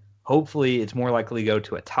it, hopefully it's more likely to go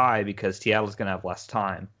to a tie because Seattle's going to have less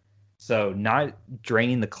time. So not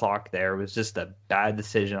draining the clock there was just a bad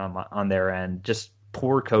decision on their end. Just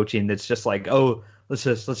poor coaching. That's just like, let's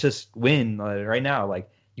just win right now. Like,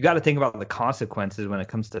 you got to think about the consequences when it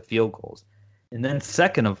comes to field goals. And then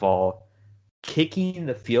second of all, kicking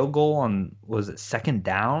the field goal on, was it 2nd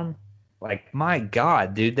down? Like, my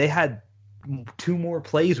God, dude, they had 2 more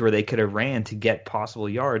plays where they could have ran to get possible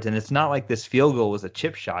yards. And it's not like this field goal was a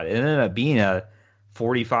chip shot. It ended up being a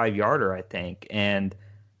 45-yarder, I think. And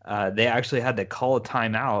they actually had to call a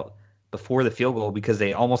timeout before the field goal because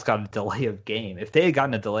they almost got a delay of game. If they had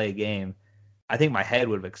gotten a delay of game, I think my head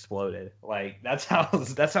would have exploded. Like, that's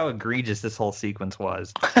how egregious this whole sequence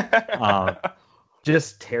was.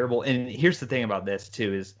 Just terrible. And here's the thing about this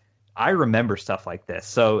too is I remember stuff like this.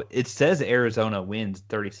 So it says Arizona wins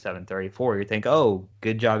 37-34. You think, oh,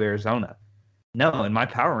 good job, Arizona. No, in my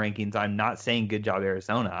power rankings, I'm not saying good job,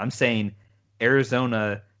 Arizona. I'm saying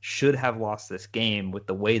Arizona should have lost this game with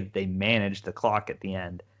the way that they managed the clock at the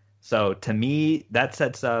end. So to me, that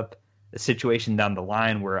sets up a situation down the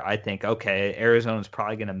line where I think, okay, Arizona's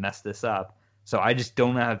probably going to mess this up. So I just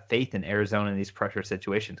don't have faith in Arizona in these pressure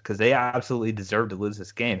situations because they absolutely deserve to lose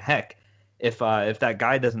this game. Heck, if that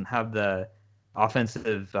guy doesn't have the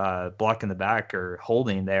offensive block in the back or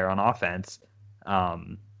holding there on offense,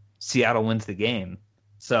 Seattle wins the game.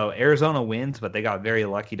 So Arizona wins, but they got very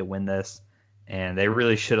lucky to win this, and they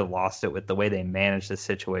really should have lost it with the way they managed the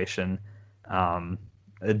situation.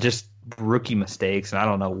 Just rookie mistakes, and I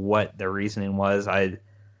don't know what their reasoning was. I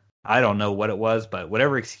don't know what it was, but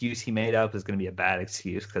whatever excuse he made up is going to be a bad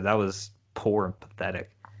excuse because that was poor and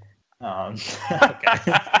pathetic. Okay.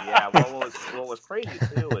 Yeah, what was crazy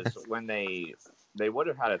too is when they would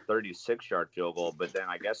have had a 36-yard field goal, but then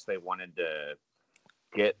I guess they wanted to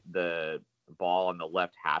get the ball on the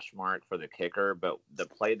left hash mark for the kicker, but the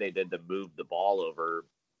play they did to move the ball over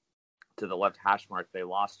to the left hash mark, they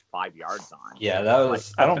lost 5 yards on. Yeah, that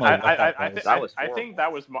was. I don't know. I think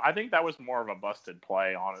that was more of a busted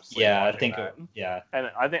play, honestly. Yeah, I think. Yeah,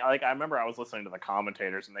 and I think I remember I was listening to the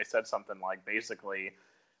commentators, and they said something like basically,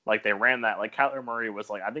 like they ran that like Kyler Murray was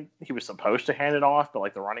like I think he was supposed to hand it off, but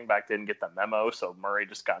like the running back didn't get the memo, so Murray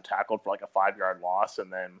just got tackled for like a 5-yard loss,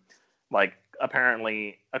 and then like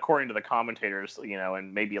apparently according to the commentators,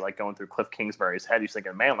 and maybe like going through Cliff Kingsbury's head, he's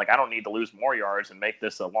thinking, man, like I don't need to lose more yards and make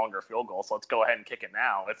this a longer field goal, so let's go ahead and kick it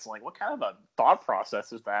now. It's like, what kind of a thought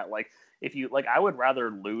process is that? Like if you like, I would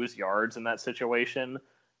rather lose yards in that situation,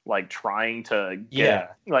 like trying to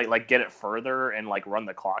get get it further and like run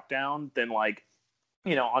the clock down than like,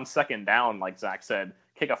 on second down, like Zach said,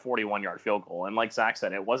 kick a 41-yard field goal. And like Zach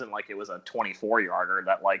said, it wasn't like it was a 24-yarder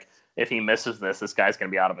that like, if he misses this guy's going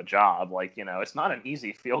to be out of a job. Like, it's not an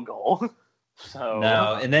easy field goal. So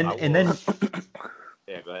no, and then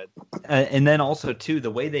yeah, go ahead. And then also too,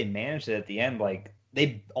 the way they managed it at the end, like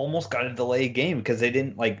they almost got a delayed game because they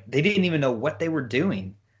didn't even know what they were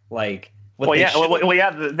doing. Like,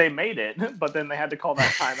 they made it, but then they had to call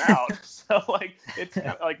that timeout. So like it's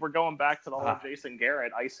like we're going back to the whole Jason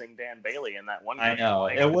Garrett icing Dan Bailey in that one game. I know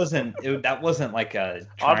like, that wasn't like a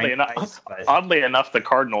oddly enough the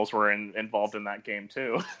Cardinals were involved in that game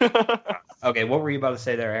too. Okay, what were you about to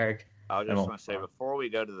say there, Eric? I was just going to say before we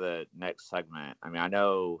go to the next segment. I mean, I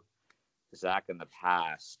know Zach in the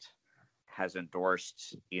past has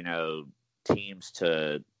endorsed teams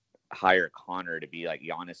to hire Connor to be like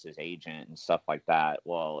Giannis's agent and stuff like that.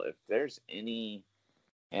 Well, if there's any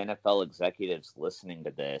NFL executives listening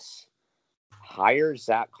to this, hire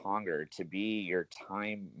Zach Conger to be your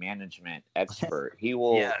time management expert. He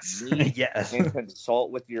will meet and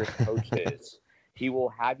consult with your coaches. He will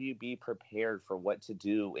have you be prepared for what to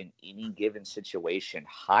do in any given situation.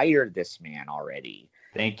 Hire this man already.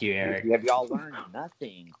 Thank you, Eric. Have y'all learned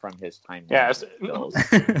nothing from his time management skills?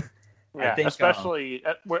 Yeah, I think, especially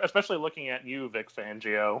looking at you, Vic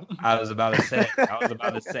Fangio. I was about to say,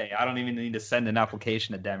 I don't even need to send an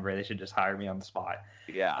application to Denver. They should just hire me on the spot.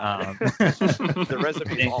 Yeah. The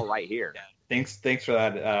resume is all right here. Yeah. Thanks for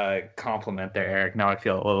that compliment there, Eric. Now I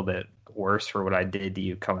feel a little bit worse for what I did to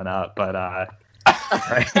you coming up, but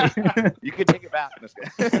you can take it back.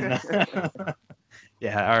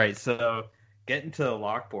 Yeah. All right. So getting to the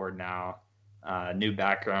lockboard now. New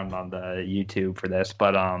background on the YouTube for this,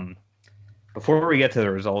 but before we get to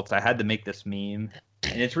the results, I had to make this meme,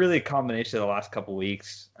 and it's really a combination of the last couple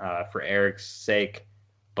weeks for Eric's sake.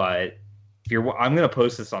 But I'm gonna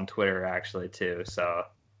post this on Twitter actually too. So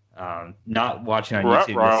not watching on YouTube.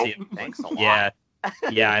 To see it. Thanks a lot.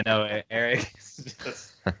 Yeah, I know. Eric,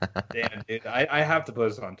 just, damn dude, I have to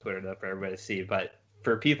post it on Twitter though for everybody to see. But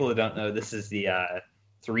for people who don't know, this is the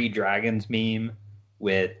Three Dragons meme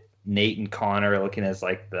with Nate and Connor looking as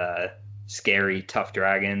like the scary tough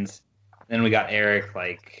dragons. Then we got Eric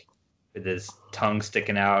like with his tongue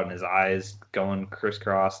sticking out and his eyes going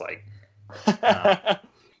crisscross. Like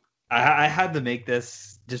I had to make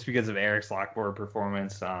this just because of Eric's lockboard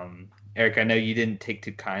performance. Eric, I know you didn't take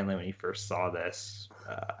too kindly when you first saw this.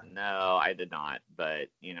 No, I did not. But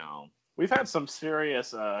we've had some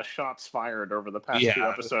serious shots fired over the past 2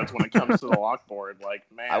 episodes when it comes to the lockboard. Like,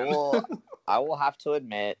 man, I will have to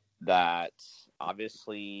admit that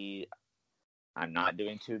obviously I'm not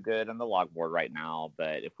doing too good on the logboard right now,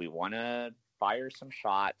 but if we want to fire some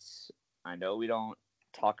shots, I know we don't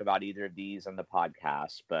talk about either of these on the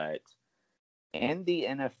podcast, but in the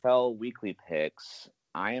NFL weekly picks,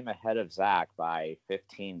 I am ahead of Zach by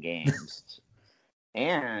 15 games.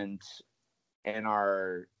 And in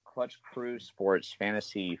our Clutch Crew Sports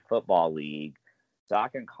Fantasy Football League,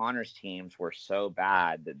 Zach and Connor's teams were so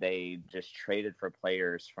bad that they just traded for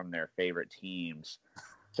players from their favorite teams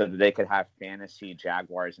so that they could have fantasy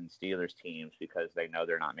Jaguars and Steelers teams because they know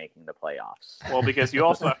they're not making the playoffs. Well, because you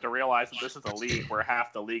also have to realize that this is a league where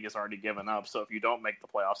half the league is already given up. So if you don't make the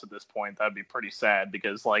playoffs at this point, that'd be pretty sad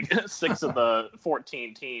because like 6 of the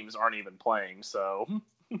 14 teams aren't even playing. So,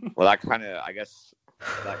 well, that kind of, I guess,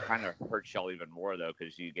 that kind of hurts y'all even more though,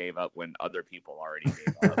 because you gave up when other people already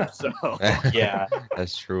gave up. So Yeah,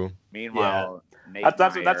 That's true. meanwhile, Nate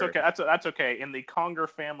That's and I are- okay. That's okay. In the Conger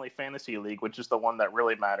Family Fantasy League, which is the one that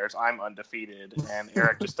really matters, I'm undefeated, and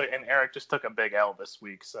Eric just took a big L this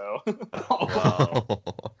week. So Well,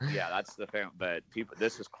 yeah, that's the thing. But people,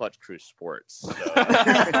 this is Clutch Crew Sports. So.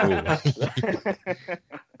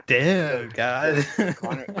 damn, God.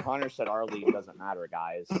 Connor said our league doesn't matter,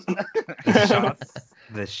 guys.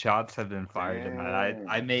 The shots have been fired tonight.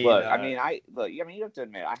 I made. Look, I mean, you have to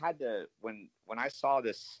admit, I had to when I saw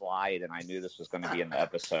this slide and I knew this was going to be in the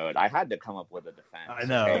episode, I had to come up with a defense. I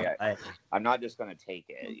know. Okay? I'm not just going to take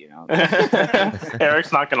it, you know.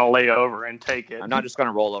 Eric's not going to lay over and take it. I'm not just going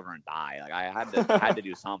to roll over and die. Like I had to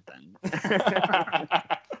do something.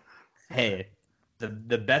 Hey,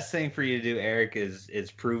 the best thing for you to do, Eric, is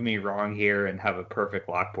prove me wrong here and have a perfect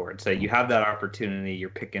lock board. So you have that opportunity. You're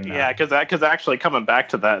picking. Yeah, because actually coming back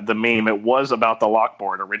to the meme, it was about the lock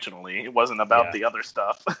board originally. It wasn't about the other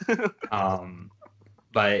stuff.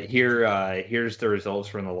 But here's the results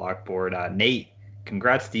from the lock board. Nate,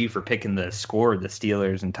 congrats to you for picking the score of the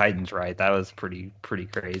Steelers and Titans right. That was pretty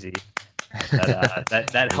crazy.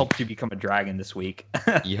 That helped you become a dragon this week.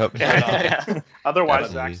 Yep. Yeah. Otherwise,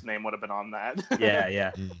 Definitely. Zach's name would have been on that.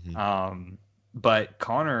 Yeah. Mhm. But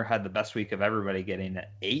Connor had the best week of everybody, getting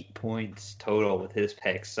 8 points total with his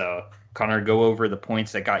picks. So Connor, go over the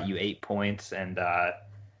points that got you 8 points, and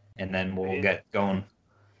then we'll get going.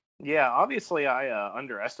 Yeah, obviously I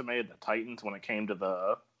underestimated the Titans when it came to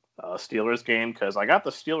the Steelers game because I got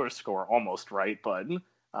the Steelers score almost right, but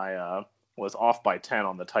I was off by 10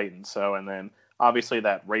 on the Titans. So, and then obviously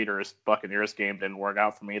that Raiders-Buccaneers game didn't work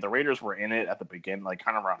out for me. The Raiders were in it at the beginning, like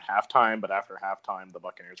kind of around halftime, but after halftime, the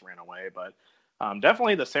Buccaneers ran away. But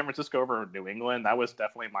definitely the San Francisco over New England, that was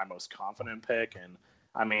definitely my most confident pick. And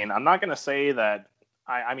I mean, I'm not going to say that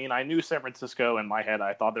I mean, I knew San Francisco in my head.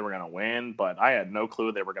 I thought they were going to win, but I had no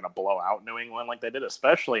clue they were going to blow out New England like they did,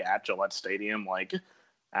 especially at Gillette Stadium. Like,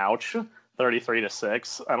 ouch,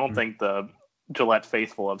 33-6. I don't think the Gillette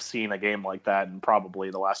faithful have seen a game like that in probably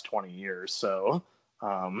the last 20 years. So,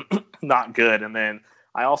 not good. And then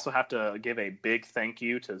I also have to give a big thank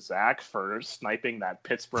you to Zach for sniping that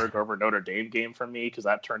Pittsburgh over Notre Dame game for me, because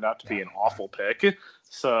that turned out to be an awful pick.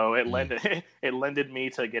 So it lended me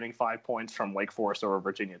to getting 5 points from Wake Forest over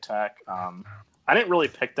Virginia Tech. I didn't really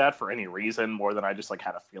pick that for any reason more than I just like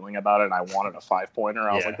had a feeling about it and I wanted a 5-pointer.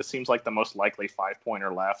 I was like, this seems like the most likely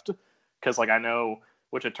 5-pointer left, because like I know,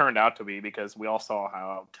 which it turned out to be, because we all saw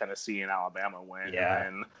how Tennessee and Alabama went. Yeah.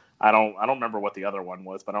 And I don't remember what the other one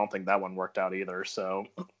was, but I don't think that one worked out either. So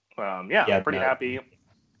I'm pretty happy,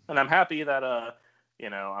 and I'm happy that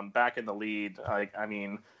I'm back in the lead. I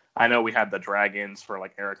mean, I know we had the Dragons for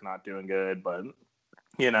like Eric not doing good, but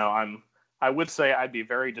I would say I'd be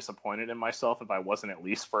very disappointed in myself if I wasn't at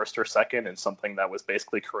least first or second in something that was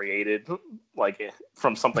basically created like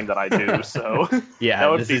from something that I do. So yeah,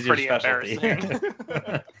 that would be pretty embarrassing.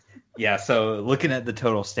 Yeah, so looking at the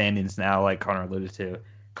total standings now, like Connor alluded to,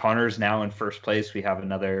 Connor's now in first place. We have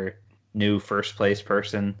another new first place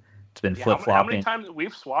person. It's been flip-flopping. How many times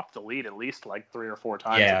we've swapped the lead? At least like 3 or 4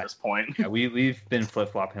 times at this point. Yeah, we've been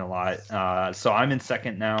flip-flopping a lot. So I'm in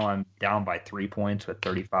second now. I'm down by 3 points with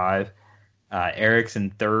 35. Eric's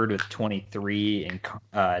in third with 23,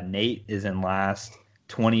 and Nate is in last,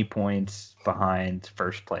 20 points behind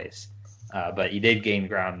first place. But you did gain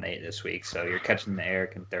ground, Nate, this week, so you're catching the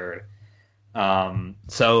Eric in third.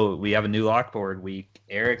 So we have a new lockboard week.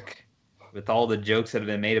 Eric, with all the jokes that have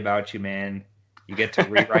been made about you, man, you get to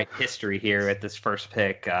rewrite history here at this first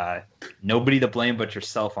pick. Nobody to blame but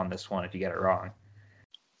yourself on this one if you get it wrong.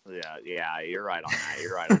 Yeah, you're right on that.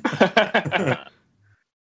 You're right on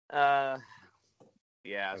that.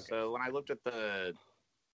 Yeah, okay. So when I looked at the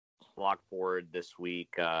block board this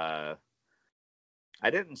week, I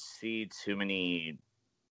didn't see too many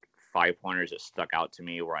 5-pointers that stuck out to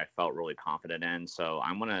me where I felt really confident in. So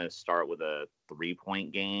I'm going to start with a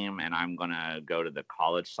 3-point game, and I'm going to go to the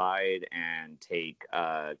college side and take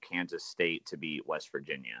Kansas State to beat West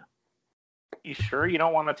Virginia. You sure you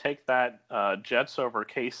don't want to take that Jets over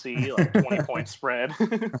KC, like 20-point spread?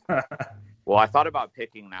 Well, I thought about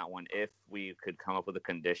picking that one if we could come up with a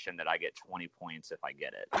condition that I get 20 points if I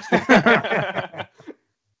get it.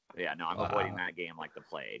 Yeah, no, I'm avoiding that game like the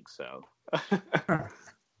plague. So,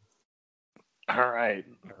 all right,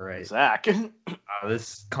 Zach.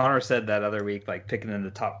 This Connor said that other week, like picking in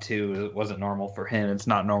the top 2 wasn't normal for him. It's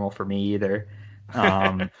not normal for me either.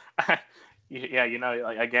 Yeah,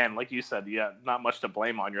 like, again, like you said, not much to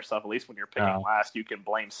blame on yourself. At least when you're picking last, you can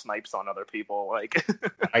blame snipes on other people. Like,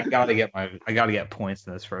 I gotta get points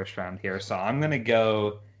in this first round here. So I'm gonna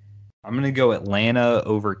go Atlanta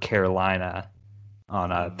over Carolina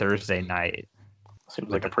on a Thursday night. Seems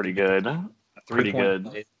like a pretty good. Yep.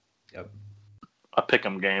 A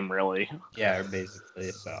pick'em game, really. Yeah,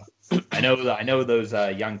 basically. So I know those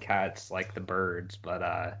young cats like the birds,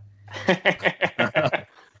 but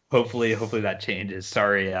hopefully that changes.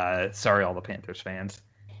 Sorry, all the Panthers fans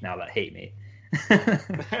now that hate me.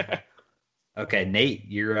 Okay, Nate,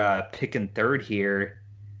 you're picking third here.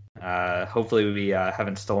 Hopefully we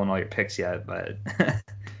haven't stolen all your picks yet, but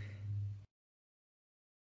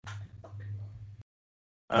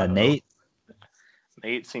Nate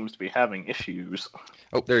seems to be having issues.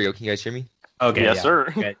 Oh, there you go. Can you guys hear me? Okay, yes, sir.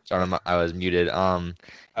 Okay. Sorry, I was muted.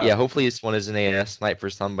 Yeah, hopefully this one isn't a snipe for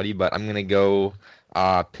somebody, but I'm gonna go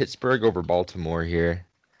Pittsburgh over Baltimore here.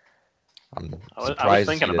 I was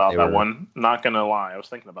thinking about that one. Not gonna lie, I was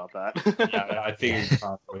thinking about that. Yeah, I figured you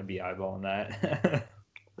probably would be eyeballing that.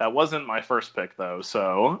 That wasn't my first pick though,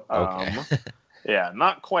 so okay. Yeah,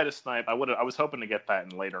 not quite a snipe. I was hoping to get that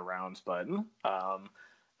in later rounds, but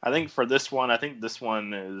I think for this one,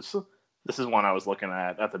 this is one I was looking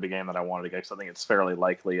at the beginning that I wanted to get because I think it's fairly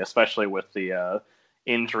likely, especially with the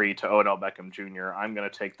injury to Odell Beckham Jr. I'm going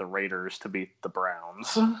to take the Raiders to beat the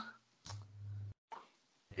Browns.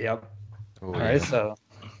 Yep. All right, so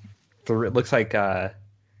it looks like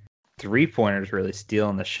 3-pointers really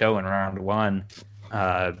stealing the show in round one.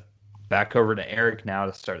 Back over to Eric now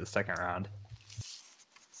to start the second round.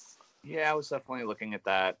 Yeah, I was definitely looking at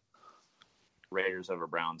that Raiders over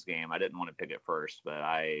Browns game. I didn't want to pick it first, but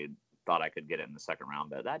I thought I could get it in the second round,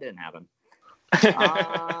 but that didn't happen.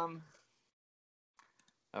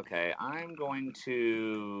 Okay, I'm going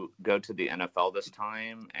to go to the NFL this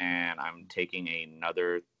time, and I'm taking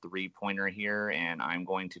another 3-pointer here, and I'm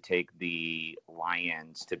going to take the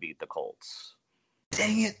Lions to beat the Colts.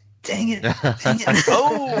 Dang it.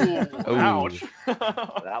 Oh, ouch.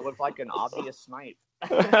 That looked like an obvious snipe.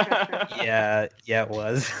 Yeah, it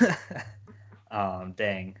was.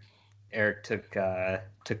 Dang. Eric took that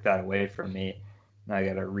away from me. Now I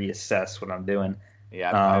got to reassess what I'm doing.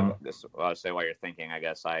 Yeah, I'll say while you're thinking, I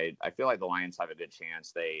guess I feel like the Lions have a good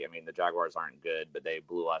chance. The Jaguars aren't good, but they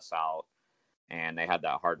blew us out, and they had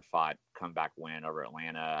that hard-fought comeback win over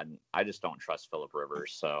Atlanta. And I just don't trust Phillip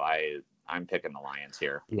Rivers, so I'm picking the Lions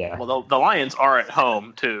here. Yeah. Well, the Lions are at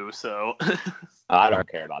home too, so I don't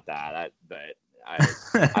care about that. That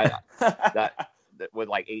with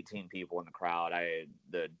like 18 people in the crowd,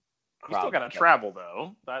 you still got to travel,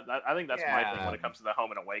 though. I think that's my thing when it comes to the home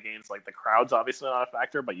and away games. Like, the crowd's obviously not a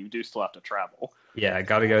factor, but you do still have to travel. Yeah, I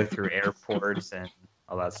got to go through airports and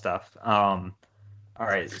all that stuff. All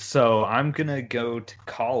right, so I'm gonna go to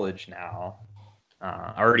college now.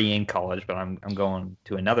 Already in college, but I'm going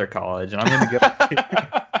to another college, and I'm gonna go.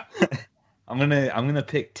 I'm gonna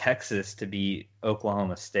pick Texas to beat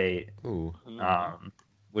Oklahoma State. Ooh.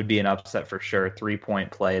 Would be an upset for sure. 3-point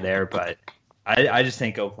play there, but I just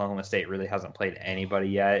think Oklahoma State really hasn't played anybody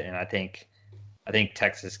yet, and I think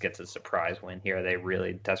Texas gets a surprise win here. They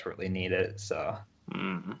really desperately need it. So,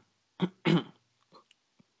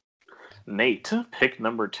 Nate, pick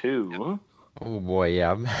number 2. Oh boy,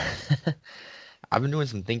 yeah. I've been doing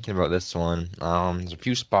some thinking about this one. There's a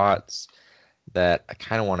few spots that I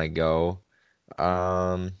kind of want to go.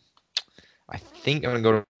 I think I'm gonna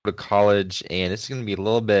go to college, and this is gonna be a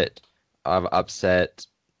little bit of upset.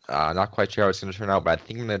 Not quite sure how it's going to turn out, but I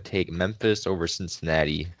think I'm going to take Memphis over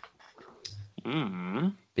Cincinnati.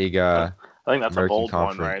 Big I think that's American a bold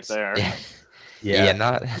conference. One right there. Yeah,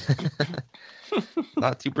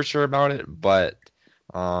 not super sure about it, but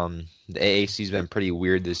the AAC's been pretty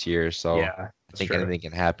weird this year, so I think anything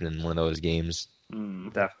can happen in one of those games.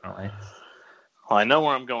 Definitely. Well, I know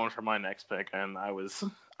where I'm going for my next pick, and I was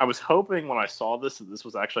hoping when I saw this that this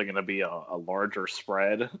was actually going to be a larger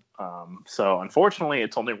spread. So unfortunately,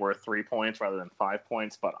 it's only worth 3 points rather than 5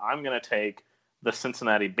 points. But I'm going to take the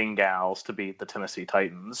Cincinnati Bengals to beat the Tennessee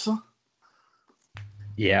Titans.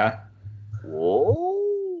 Yeah. Whoa.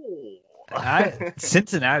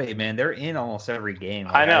 Cincinnati, man, they're in almost every game.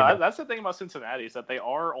 I know. That's the thing about Cincinnati is that they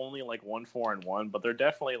are only like 1-4-1, but they're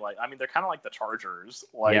definitely they're kind of like the Chargers.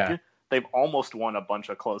 They've almost won a bunch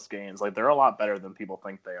of close games. Like, they're a lot better than people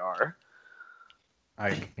think they are.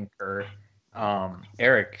 I concur.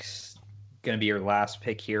 Eric's going to be your last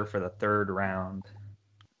pick here for the third round.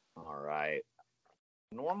 All right.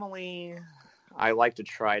 Normally, I like to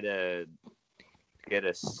try to get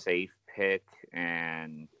a safe pick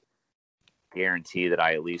and guarantee that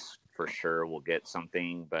I at least for sure will get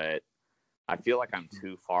something. But I feel like I'm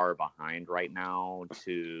too far behind right now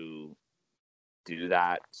to do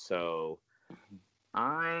that. So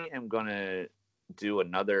I am going to do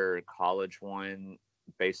another college one,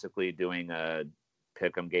 basically doing a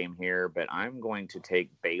pick'em game here, but I'm going to take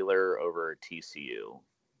Baylor over TCU.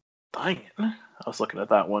 Dang it. I was looking at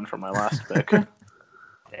that one for my last pick.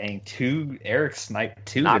 Dang, Eric sniped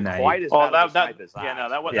two Not tonight. quite as Well, bad as that as yeah, no,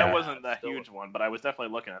 that Yeah. wasn't a huge one, but I was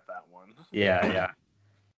definitely looking at that one. Yeah.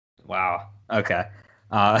 Wow. Okay.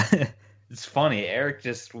 It's funny. Eric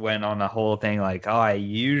just went on a whole thing like, oh, I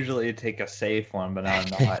usually take a safe one, but now I'm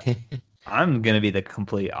not. I'm going to be the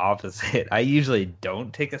complete opposite. I usually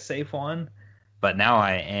don't take a safe one, but now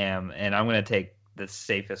I am, and I'm going to take the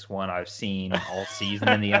safest one I've seen all season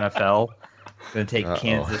in the NFL. I'm going to take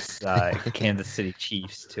Kansas City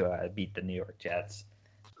Chiefs to beat the New York Jets.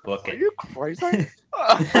 Book it. Are you crazy?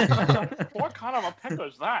 What kind of a pick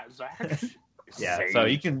was that, Zach? Yeah, so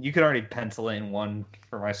you can already pencil in one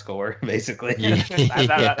for my score, basically. That's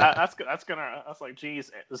like, geez,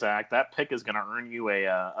 Zach, that pick is gonna earn you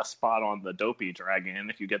a spot on the Dopey Dragon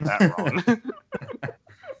if you get that wrong.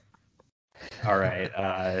 All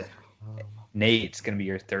right, Nate's gonna be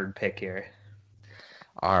your third pick here.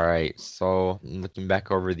 All right, so looking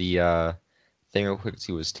back over the thing real quick,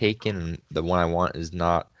 see what was taken, and the one I want is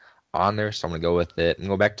not on there, so I'm gonna go with it. I'm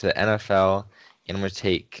gonna go back to the NFL, and I'm gonna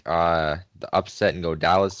take the upset and go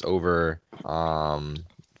Dallas over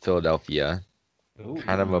Philadelphia. Ooh.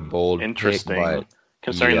 Kind of a bold Interesting, pick, but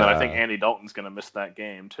considering that I think Andy Dalton's gonna miss that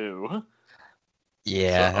game too.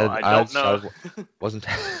 yeah, So, I don't know. wasn't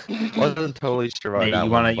totally sure about Nate, that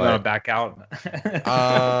you one. wanna back out?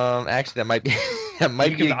 Actually, that might be a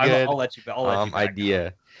good I'll let you back idea.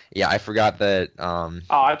 out. Yeah, I forgot that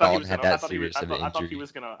I thought he was had gonna. that serious of an I thought he injury.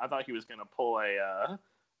 was gonna pull a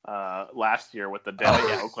last year with the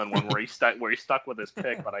Denver Oakland one where he stuck with his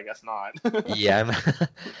pick, but I guess not. Yeah,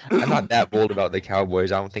 I'm not that bold about the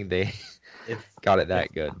Cowboys. I don't think they got it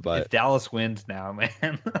that good. But if Dallas wins now,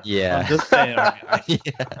 man, yeah, I'm just saying. Yeah.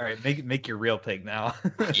 All right, make your real pick now.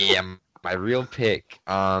 Yeah, my real pick.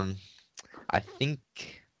 I think.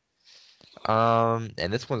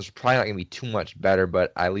 And this one's probably not gonna be too much better,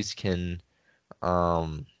 but I at least can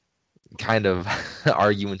kind of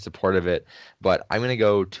argue in support of it. But I'm gonna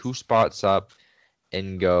go 2 spots up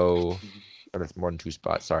and go. Oh, that's more than 2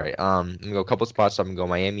 spots. Sorry. I'm gonna go a couple spots up and go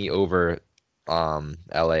Miami over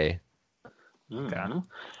LA. Okay.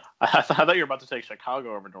 I thought you were about to take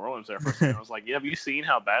Chicago over New Orleans there for a second. I was like, yeah, have you seen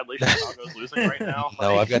how badly Chicago's losing right now?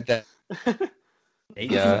 No, I've got that.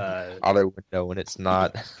 Yeah, other window, and it's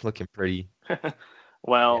not looking pretty.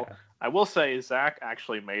 Well, yeah. I will say Zach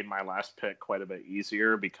actually made my last pick quite a bit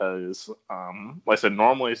easier because, like I said,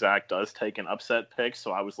 normally Zach does take an upset pick,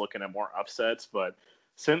 so I was looking at more upsets. But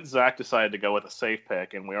since Zach decided to go with a safe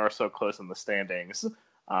pick, and we are so close in the standings,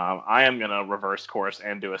 I am going to reverse course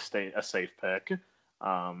and do a safe pick,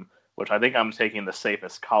 which I think I'm taking the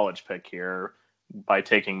safest college pick here by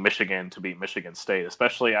taking Michigan to beat Michigan State,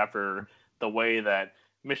 especially after the way that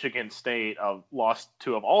Michigan State lost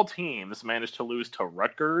to, of all teams, managed to lose to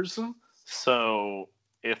Rutgers. So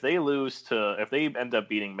if they end up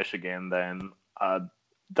beating Michigan, then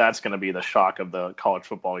that's going to be the shock of the college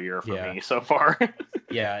football year for me so far.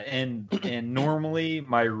 Yeah, and normally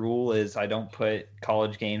my rule is I don't put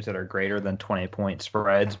college games that are greater than 20-point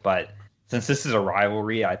spreads, but since this is a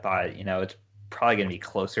rivalry, I thought, it's probably going to be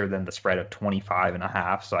closer than the spread of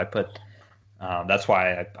 25.5, so I put that's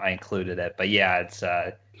why I included it. But yeah, it's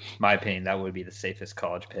my opinion, that would be the safest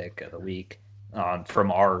college pick of the week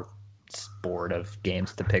from our board of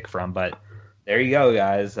games to pick from. But there you go,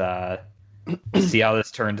 guys. We'll see how this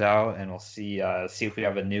turns out, and we'll see if we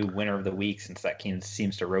have a new winner of the week, since that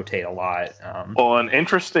seems to rotate a lot. Well, an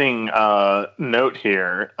interesting note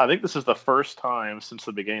here. I think this is the first time since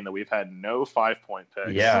the beginning that we've had no 5-point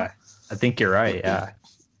picks. Yeah, I think you're right. Yeah.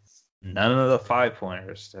 None of the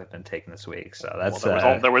 5-pointers have been taken this week, so that's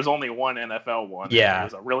there was only one NFL one. Yeah, it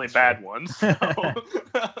was a really bad one. So.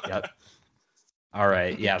 Yep. All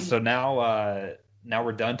right, yeah. So now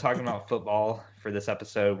we're done talking about football for this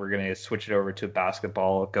episode. We're gonna switch it over to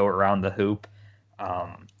basketball, go around the hoop.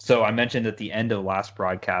 So I mentioned at the end of the last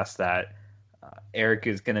broadcast that Eric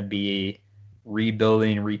is gonna be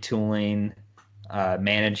rebuilding, retooling,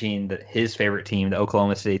 managing his favorite team, the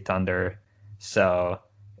Oklahoma City Thunder. So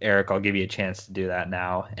Eric, I'll give you a chance to do that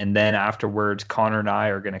now. And then afterwards, Connor and I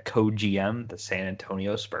are going to co-GM the San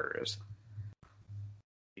Antonio Spurs.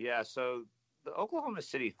 Yeah, so the Oklahoma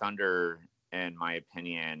City Thunder, in my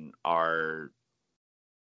opinion, are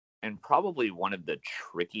in probably one of the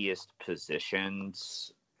trickiest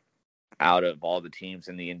positions out of all the teams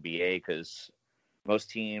in the NBA, because most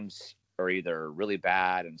teams are either really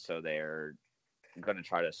bad, and so they're going to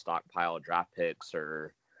try to stockpile draft picks,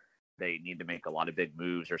 or they need to make a lot of big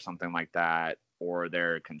moves or something like that, or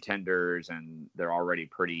they're contenders and they're already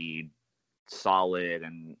pretty solid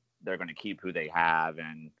and they're going to keep who they have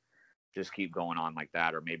and just keep going on like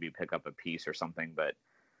that, or maybe pick up a piece or something. But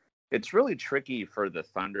it's really tricky for the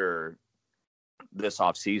Thunder this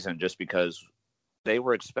offseason just because they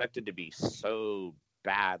were expected to be so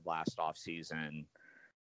bad last offseason,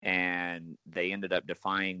 and they ended up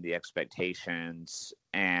defying the expectations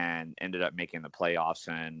and ended up making the playoffs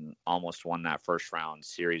and almost won that first round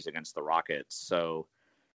series against the Rockets. So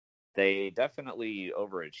they definitely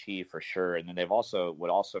overachieve for sure. And then what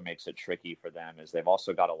also makes it tricky for them is they've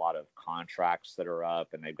also got a lot of contracts that are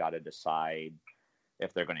up, and they've got to decide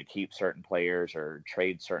if they're going to keep certain players or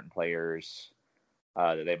trade certain players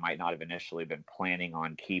that they might not have initially been planning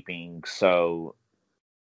on keeping. So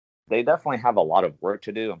they definitely have a lot of work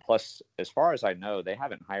to do. And plus, as far as I know, they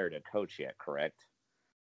haven't hired a coach yet, correct?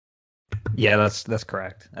 Yeah, that's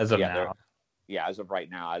correct. As of now. Yeah, as of right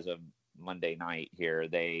now, as of Monday night here,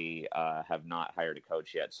 they have not hired a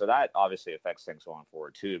coach yet. So that obviously affects things going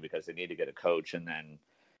forward too, because they need to get a coach and then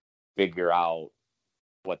figure out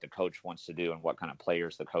what the coach wants to do and what kind of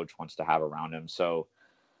players the coach wants to have around him. So,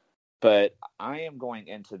 but I am going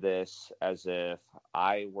into this as if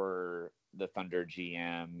I were the Thunder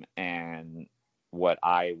GM and what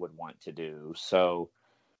I would want to do. So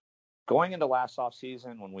going into last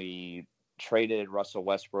offseason, when we traded Russell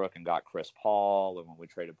Westbrook and got Chris Paul, and when we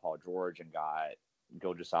traded Paul George and got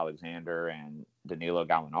Gilgeous-Alexander and Danilo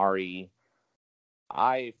Gallinari,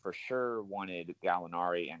 I for sure wanted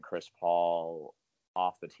Gallinari and Chris Paul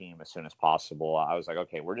off the team as soon as possible. I was like,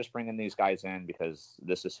 okay, we're just bringing these guys in because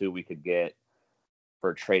this is who we could get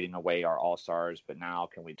for trading away our all-stars, but now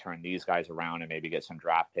can we turn these guys around and maybe get some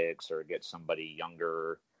draft picks or get somebody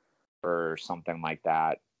younger or something like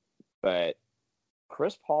that. But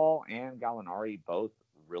Chris Paul and Gallinari both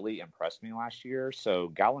really impressed me last year. So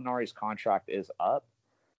Gallinari's contract is up,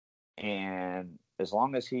 and as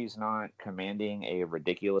long as he's not commanding a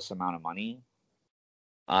ridiculous amount of money,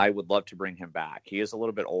 I would love to bring him back. He is a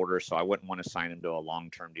little bit older, so I wouldn't want to sign him to a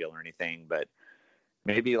long-term deal or anything, but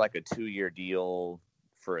maybe like a 2-year deal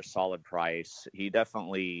for a solid price. He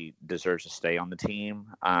definitely deserves to stay on the team.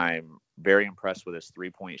 I'm very impressed with his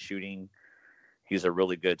three-point shooting. He's a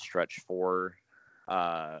really good stretch four.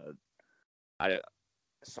 Some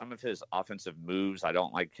of his offensive moves, I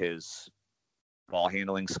don't like his ball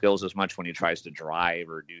handling skills as much when he tries to drive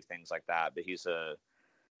or do things like that, but he's a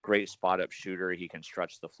great spot-up shooter. He can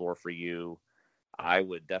stretch the floor for you. I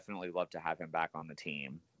would definitely love to have him back on the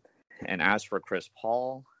team. And as for Chris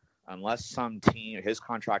Paul, unless some team, his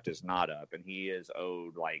contract is not up and he is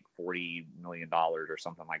owed like $40 million or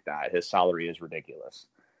something like that. His salary is ridiculous.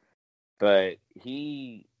 But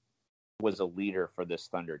he was a leader for this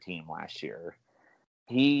Thunder team last year.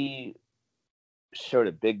 He showed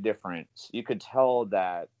a big difference. You could tell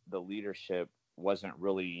that the leadership wasn't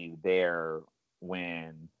really there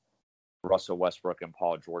when Russell Westbrook and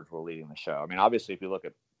Paul George were leading the show. I mean, obviously, if you look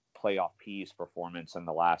at playoff piece performance in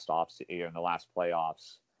the last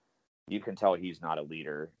playoffs, you can tell he's not a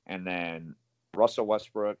leader. And then Russell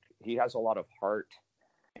Westbrook, he has a lot of heart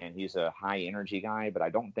and he's a high energy guy, but I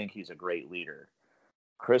don't think he's a great leader.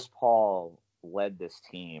 Chris Paul led this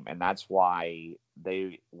team, and that's why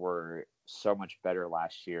they were so much better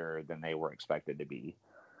last year than they were expected to be.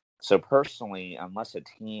 So personally, unless a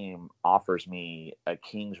team offers me a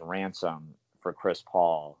king's ransom for Chris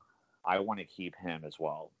Paul, I want to keep him as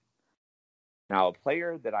well. Now, a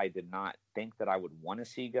player that I did not think that I would want to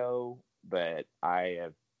see go, but I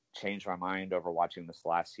have changed my mind over watching this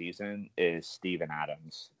last season, is Steven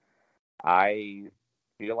Adams. I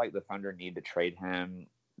feel like the Thunder need to trade him.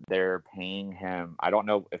 They're paying him. I don't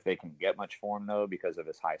know if they can get much for him, though, because of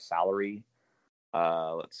his high salary.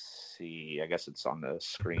 Let's see. I guess it's on the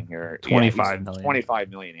screen here. $25 million. $25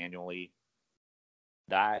 million annually.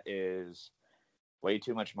 That is way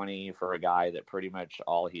too much money for a guy that pretty much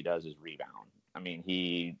all he does is rebound. I mean,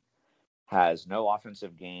 he has no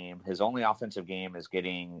offensive game. His only offensive game is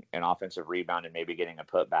getting an offensive rebound and maybe getting a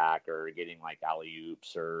putback or getting like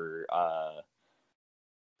alley-oops or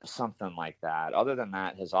something like that. Other than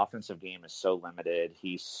that, his offensive game is so limited.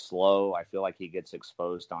 He's slow. I feel like he gets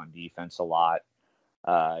exposed on defense a lot.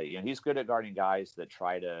 He's good at guarding guys that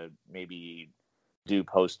try to maybe do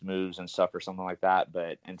post moves and stuff or something like that.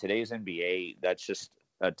 But in today's NBA, that's just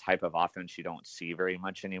a type of offense you don't see very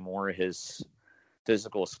much anymore. His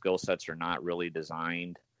physical skill sets are not really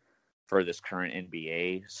designed for this current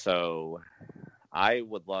NBA. So I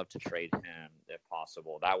would love to trade him if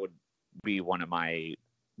possible. That would be one of my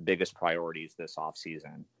biggest priorities this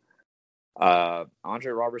offseason.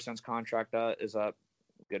 Andre Robertson's contract is up.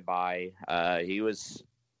 Goodbye. He was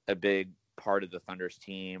a big part of the Thunder's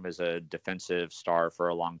team as a defensive star for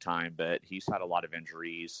a long time, but he's had a lot of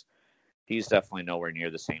injuries. He's definitely nowhere near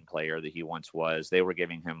the same player that he once was. They were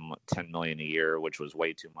giving him $10 million a year, which was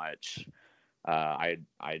way too much. I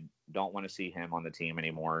don't want to see him on the team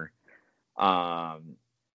anymore. Muscala,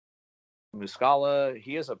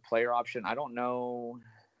 he is a player option. I don't know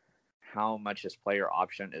how much his player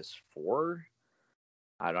option is for.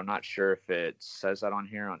 I'm not sure if it says that on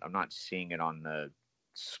here. I'm not seeing it on the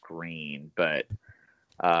screen, but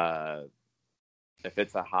if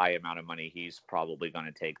it's a high amount of money, he's probably going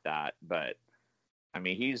to take that. But I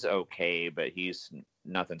mean, he's okay, but he's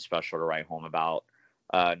nothing special to write home about.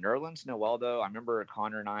 Nerlens Noel, though, I remember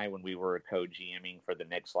Connor and I, when we were co-GMing for the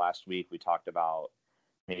Knicks last week, we talked about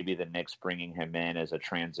maybe the Knicks bringing him in as a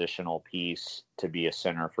transitional piece to be a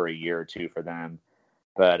center for a year or two for them.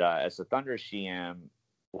 But as the Thunder's GM,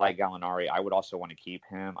 like Gallinari, I would also want to keep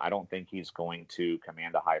him. I don't think he's going to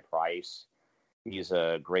command a high price. He's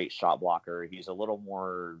a great shot blocker. He's a little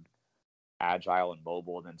more agile and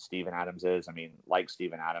mobile than Steven Adams is. I mean, like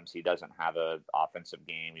Steven Adams, he doesn't have an offensive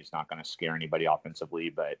game. He's not going to scare anybody offensively,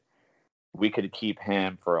 but we could keep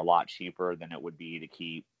him for a lot cheaper than it would be to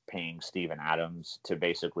keep paying Steven Adams to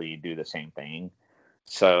basically do the same thing.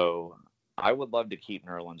 So I would love to keep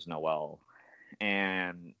Nerlens Noel.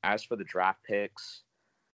 And as for the draft picks,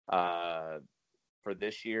 for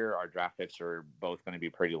this year, our draft picks are both going to be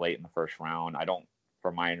pretty late in the first round.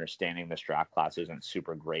 From my understanding, this draft class isn't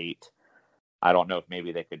super great. I don't know if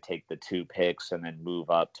maybe they could take the 2 picks and then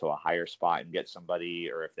move up to a higher spot and get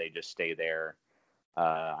somebody, or if they just stay there.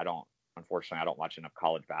 Unfortunately, I don't watch enough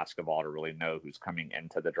college basketball to really know who's coming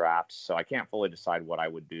into the draft. So I can't fully decide what I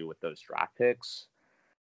would do with those draft picks.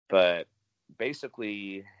 But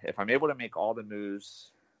basically, if I'm able to make all the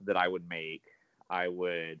moves that I would make, I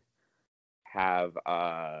would have,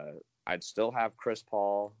 I'd still have Chris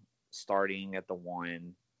Paul starting at the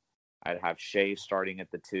 1. I'd have Shea starting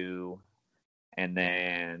at the 2. And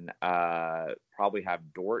then probably have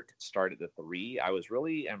Dort start at the 3. I was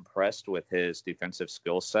really impressed with his defensive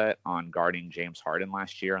skill set on guarding James Harden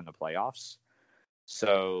last year in the playoffs.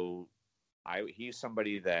 So he's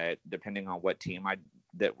somebody that, depending on what team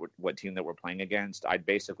that we're playing against, I'd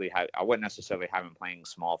basically I wouldn't necessarily have him playing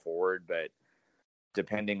small forward, but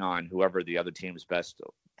depending on whoever the other team's best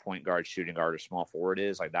point guard, shooting guard, or small forward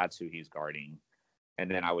is, like that's who he's guarding. And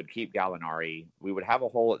then I would keep Gallinari. We would have a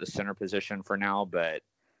hole at the center position for now, but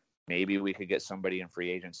maybe we could get somebody in free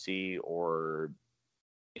agency, or,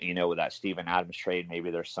 with that Steven Adams trade, maybe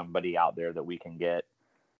there's somebody out there that we can get.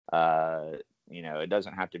 It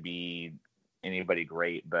doesn't have to be anybody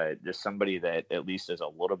great, but just somebody that at least is a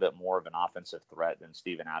little bit more of an offensive threat than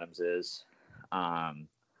Steven Adams is.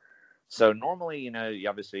 So normally, you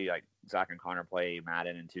obviously, like Zach and Connor play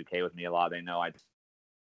Madden and 2K with me a lot. They know I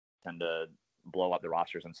tend to blow up the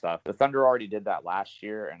rosters and stuff. The Thunder already did that last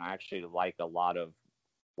year, and I actually like a lot of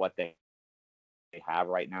what they have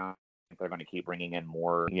right now. I think they're going to keep bringing in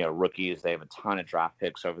more, rookies. They have a ton of draft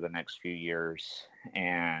picks over the next few years,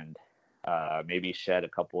 and maybe shed a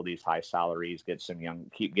couple of these high salaries,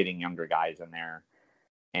 keep getting younger guys in there,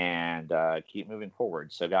 and keep moving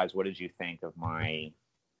forward. So, guys, what did you think of my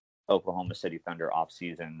Oklahoma City Thunder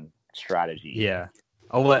offseason strategy? Yeah,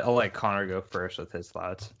 I'll let Connor go first with his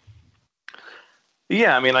thoughts.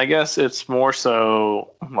 Yeah, I mean, I guess it's more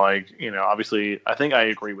so like, obviously, I think I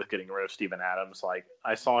agree with getting rid of Steven Adams. Like,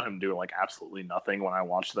 I saw him do like absolutely nothing when I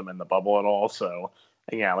watched them in the bubble at all. So,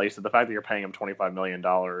 yeah, like I said, the fact that you're paying him $25 million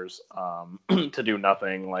to do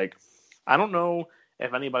nothing, like, I don't know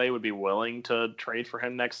if anybody would be willing to trade for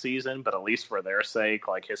him next season, but at least for their sake,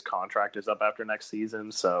 like, his contract is up after next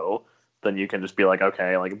season. So then you can just be like,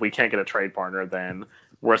 okay, like, if we can't get a trade partner, then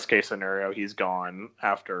worst case scenario, he's gone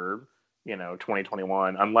after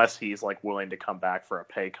 2021, unless he's like willing to come back for a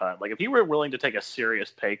pay cut. Like if he were willing to take a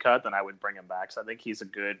serious pay cut, then I would bring him back. So I think he's a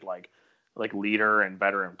good like leader and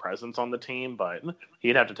veteran presence on the team, but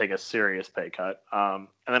he'd have to take a serious pay cut. And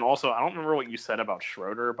then also, I don't remember what you said about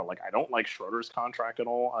Schroeder, but like I don't like Schroeder's contract at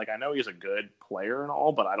all. Like I know he's a good player and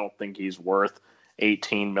all, but I don't think he's worth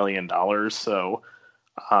 $18 million. So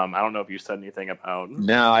I don't know if you said anything about.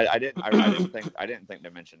 No, I didn't. I didn't think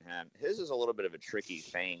to mention him. His is a little bit of a tricky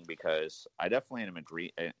thing because I definitely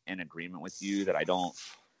am in agreement with you that I don't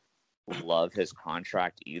love his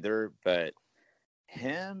contract either. But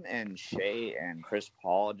him and Shea and Chris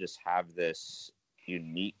Paul just have this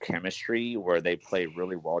unique chemistry where they play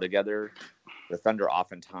really well together. The Thunder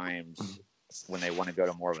oftentimes, when they want to go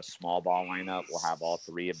to more of a small ball lineup, will have all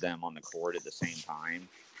 3 of them on the court at the same time.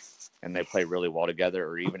 and they play really well together,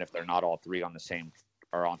 or even if they're not all three on the same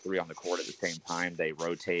or on three on the court at the same time, they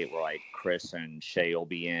rotate where like Chris and Shea will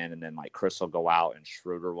be in, and then like Chris will go out and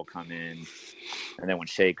Schroeder will come in. And then when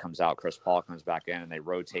Shea comes out, Chris Paul comes back in, and they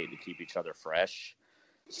rotate to keep each other fresh.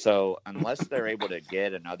 So unless they're able to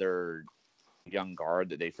get another young guard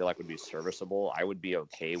that they feel like would be serviceable, I would be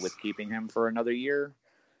okay with keeping him for another year.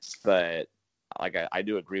 But like I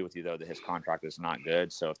do agree with you, though, that his contract is not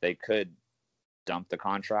good. So if they could dump the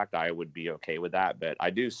contract, I would be okay with that. But I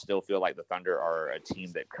do still feel like the Thunder are a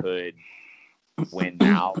team that could win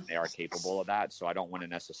now. They are capable of that. So I don't want to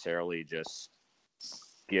necessarily just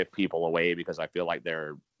give people away because I feel like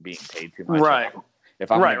they're being paid too much. Right.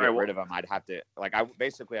 If I'm going to get rid of them, I'd have to, like, I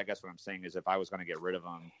guess what I'm saying is if I was going to get rid of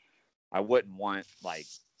them, I wouldn't want like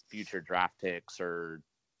future draft picks or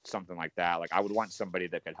something like that. Like I would want somebody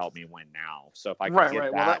that could help me win now. So if I could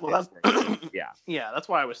get that, yeah, that's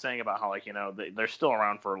why I was saying about how like, they're still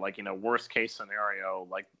around for like, worst case scenario,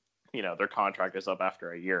 like, their contract is up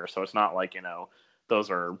after a year. So it's not like, those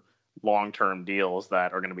are long-term deals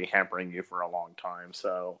that are going to be hampering you for a long time.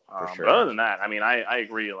 So sure. But other than that, I mean, I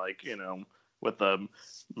agree, like, with the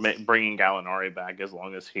bringing Gallinari back, as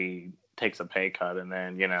long as he takes a pay cut. And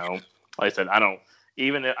then, like I said, I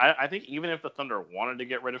think even if the Thunder wanted to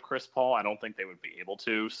get rid of Chris Paul, I don't think they would be able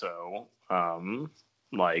to. So,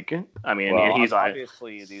 he's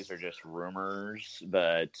obviously these are just rumors,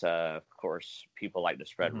 but of course people like to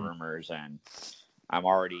spread rumors, and I'm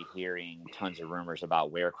already hearing tons of rumors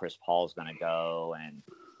about where Chris Paul is going to go, and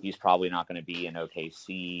he's probably not going to be in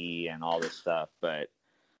OKC and all this stuff. But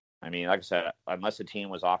I mean, like I said, unless a team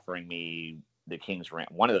was offering me the Kings,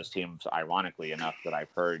 one of those teams, ironically enough, that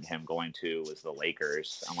I've heard him going to was the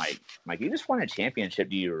Lakers. I'm like, you just won a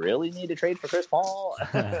championship. Do you really need to trade for Chris Paul?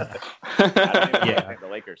 I don't even think the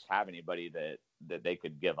Lakers have anybody that they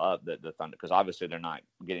could give up the Thunder, because obviously they're not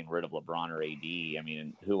getting rid of LeBron or AD. I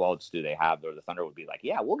mean, who else do they have? The Thunder would be like,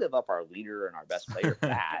 yeah, we'll give up our leader and our best player for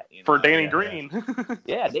that. For Danny Green.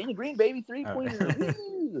 Yeah, Danny Green, baby, 3-pointer.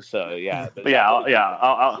 So yeah,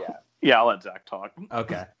 I'll let Zach talk.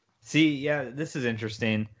 Okay. See, yeah, this is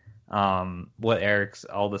interesting. All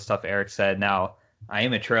the stuff Eric said. Now, I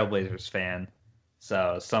am a Trailblazers fan,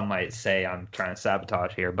 so some might say I'm trying to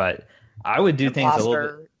sabotage here, but I would do things a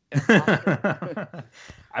little bit.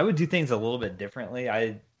 I would do things a little bit differently.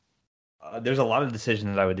 There's a lot of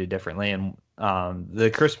decisions I would do differently, and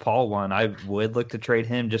the Chris Paul one, I would look to trade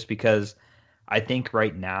him just because I think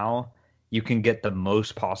right now you can get the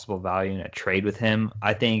most possible value in a trade with him.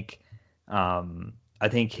 I think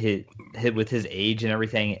hit with his age and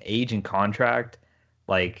everything, age and contract,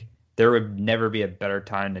 like there would never be a better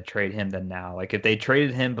time to trade him than now. Like if they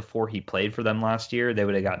traded him before he played for them last year, they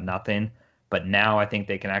would have got nothing. But now I think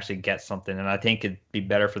they can actually get something, and I think it'd be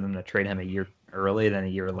better for them to trade him a year early than a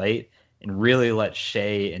year late, and really let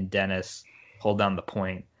Shea and Dennis hold down the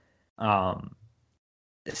point.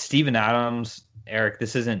 Steven Adams, Eric,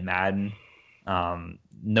 this isn't Madden.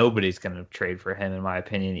 Nobody's going to trade for him, in my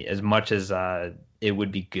opinion. As much as it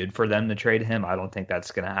would be good for them to trade him, I don't think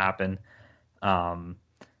that's going to happen.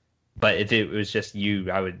 But if it was just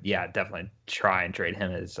you, I would, definitely try and trade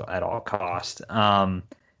him at all cost.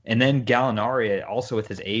 And then Gallinari, also with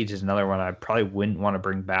his age, is another one I probably wouldn't want to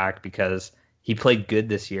bring back because he played good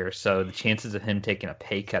this year. So the chances of him taking a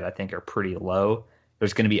pay cut, I think, are pretty low.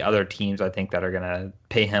 There's going to be other teams, I think, that are going to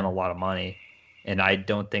pay him a lot of money. And I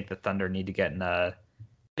don't think the Thunder need to get in a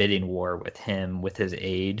bidding war with him with his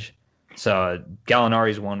age. So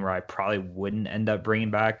Gallinari's one where I probably wouldn't end up bringing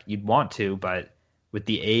back. You'd want to, but with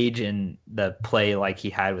the age and the play like he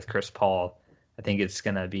had with Chris Paul, I think it's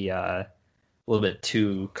going to be a little bit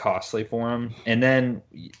too costly for him. And then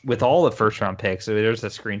with all the first round picks, so there's a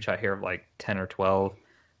screenshot here of like 10 or 12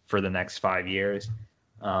 for the next 5 years.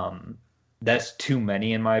 That's too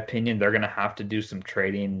many, in my opinion. They're going to have to do some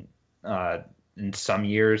trading in some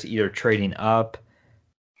years, either trading up,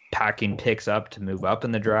 packing picks up to move up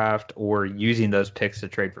in the draft, or using those picks to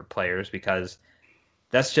trade for players, because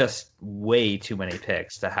that's just way too many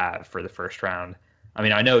picks to have for the first round. I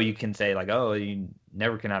mean, I know you can say like, oh, you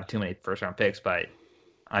never can have too many first round picks, but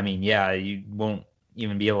I mean, yeah, you won't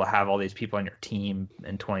even be able to have all these people on your team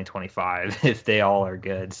in 2025 if they all are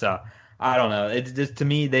good. So I don't know. It's just, to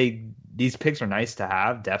me, these picks are nice to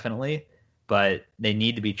have, definitely, but they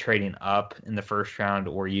need to be trading up in the first round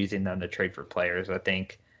or using them to trade for players. I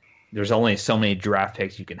think there's only so many draft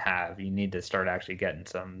picks you can have. You need to start actually getting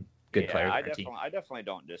some good players on your team. I definitely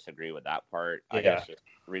don't disagree with that part. I guess just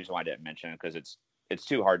the reason why I didn't mention it, because it's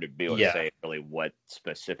too hard to be able to say really what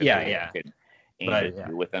specifically could aim to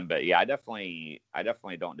do with them. But I definitely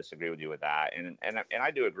don't disagree with you with that. And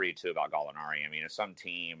I do agree too about Gallinari. I mean, if some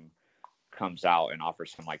team comes out and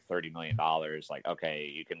offers him like $30 million, like,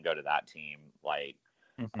 okay, you can go to that team. Like,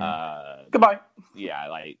 goodbye. Yeah,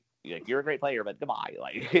 like you're a great player, but goodbye.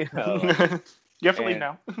 Like, you have to leave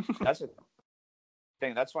now. That's the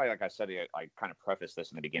thing. That's why, like I said, I kind of preface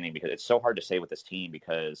this in the beginning, because it's so hard to say with this team,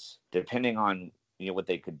 because depending on what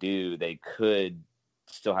they could do, they could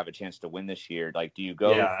still have a chance to win this year. Like, do you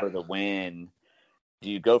go for the win?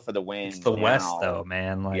 It's the now? West, though,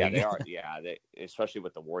 man. Like... Yeah, they are. Yeah, especially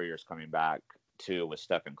with the Warriors coming back too, with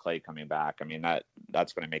Steph and Clay coming back. I mean,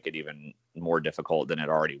 that's going to make it even more difficult than it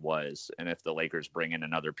already was. And if the Lakers bring in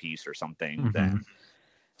another piece or something, then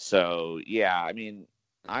so yeah. I mean,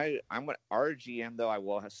 I'm what our GM, though, I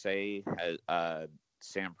will say, has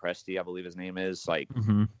Sam Presti, I believe his name is. Like,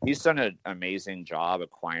 he's done an amazing job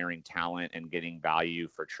acquiring talent and getting value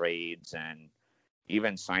for trades, and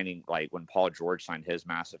even signing, like when Paul George signed his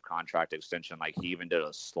massive contract extension, like he even did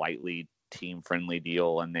a slightly team-friendly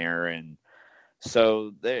deal in there. And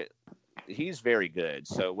so he's very good.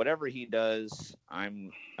 So whatever he does,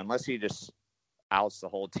 unless he just outs the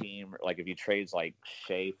whole team, like if he trades like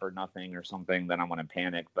Shea for nothing or something, then I'm going to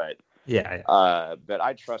panic. But but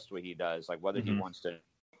I trust what he does. Like whether he wants to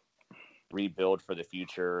rebuild for the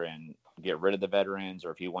future and get rid of the veterans,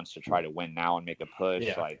 or if he wants to try to win now and make a push,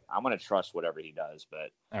 like I'm going to trust whatever he does.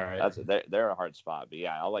 But all right, they're a hard spot. But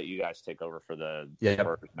yeah, I'll let you guys take over for the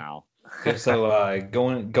Spurs now. So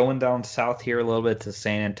going down south here a little bit to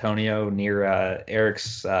San Antonio, near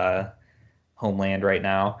Eric's homeland right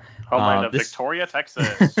now. Homeland of Victoria, Texas.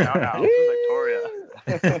 Shout out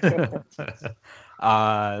Victoria.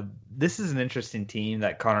 This is an interesting team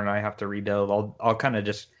that Connor and I have to rebuild. I'll kind of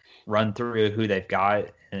just run through who they've got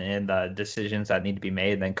and the decisions that need to be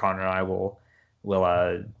made. And then Connor and I will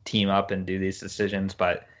team up and do these decisions.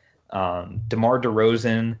 But DeMar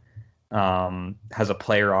DeRozan has a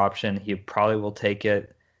player option. He probably will take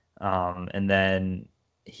it. And then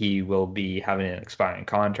he will be having an expiring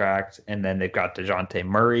contract. And then they've got DeJounte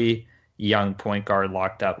Murray, young point guard,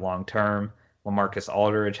 locked up long term. LaMarcus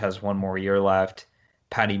Aldridge has one more year left.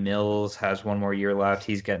 Patty Mills has one more year left.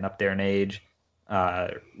 He's getting up there in age.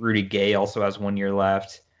 Rudy Gay also has 1 year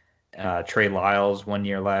left. Trey Lyles, 1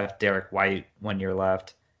 year left. Derek White, 1 year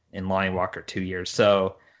left. And Lonnie Walker, 2 years.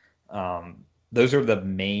 So those are the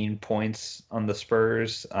main points on the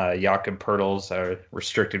Spurs. Jakob Poeltl's a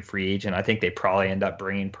restricted free agent. I think they probably end up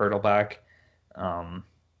bringing Poeltl back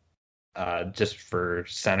just for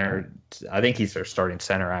center. I think he's their starting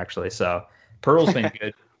center, actually. So Poeltl's been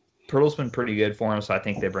good. Poeltl's been pretty good for him, so I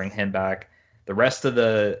think they bring him back. The rest of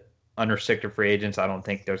the unrestricted free agents, I don't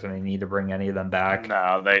think there's any need to bring any of them back.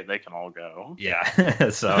 No, they can all go. Yeah.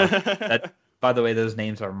 So, by the way, those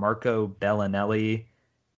names are Marco Bellinelli,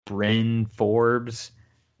 Bryn Forbes,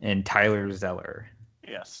 and Tyler Zeller.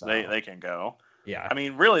 Yes, so, they can go. Yeah. I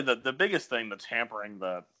mean, really, the biggest thing that's hampering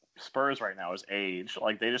the Spurs right now is age.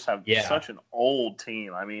 Like, they just have such an old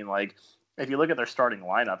team. I mean, like, if you look at their starting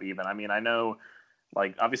lineup even, I mean, I know,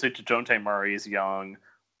 like, obviously DeJounte Murray is young,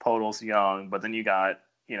 Poeltl's young, but then you got,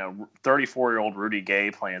 34-year-old Rudy Gay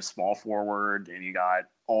playing small forward, and you got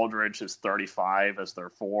Aldridge is 35 as their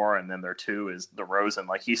 4, and then their 2 is DeRozan.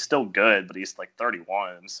 Like, he's still good, but he's like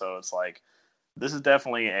 31. So it's like, this is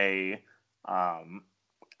definitely a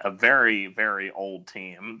very, very old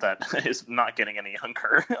team that is not getting any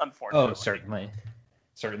younger, unfortunately. Oh,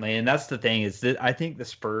 certainly. And that's the thing, is that I think the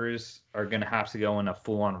Spurs are going to have to go in a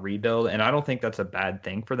full-on rebuild, and I don't think that's a bad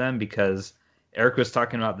thing for them, because Eric was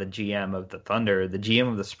talking about the GM of the Thunder. The GM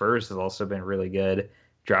of the Spurs has also been really good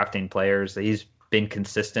drafting players. He's been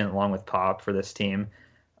consistent along with Pop for this team.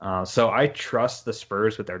 So I trust the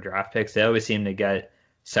Spurs with their draft picks. They always seem to get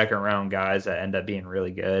second-round guys that end up being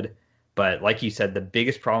really good. But like you said, the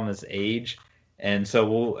biggest problem is age. And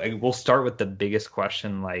so we'll start with the biggest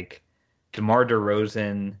question, like DeMar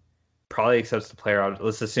DeRozan probably accepts the player option.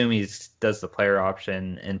 Let's assume he does the player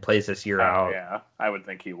option and plays this year out. Yeah, I would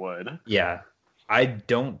think he would. Yeah. I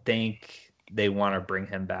don't think they want to bring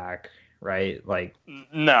him back, right? Like,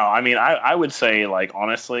 no, I mean, I would say, like,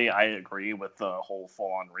 honestly, I agree with the whole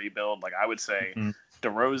full-on rebuild. Like, I would say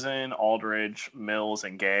DeRozan, Aldridge, Mills,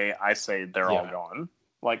 and Gay, I say they're all gone,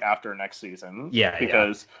 like, after next season. Yeah,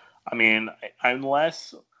 because, I mean,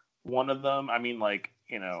 unless one of them, I mean, like,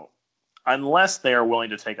 unless they are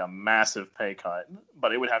willing to take a massive pay cut,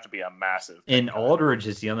 but it would have to be a massive pay cut. Aldridge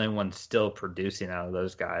is the only one still producing out of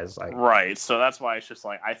those guys. Like, right, so that's why it's just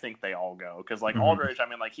like, I think they all go. Because, like, Aldridge, I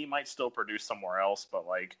mean, like, he might still produce somewhere else, but,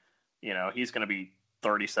 like, he's going to be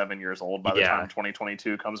 37 years old by the time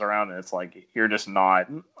 2022 comes around, and it's like, you're just not,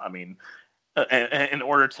 I mean, in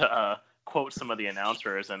order to quote some of the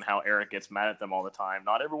announcers and how Eric gets mad at them all the time.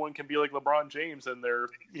 Not everyone can be like LeBron James and they're,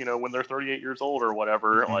 when they're 38 years old or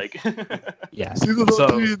whatever. Mm-hmm. Like, yeah. Season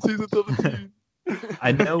 17.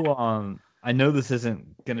 I know this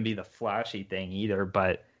isn't going to be the flashy thing either,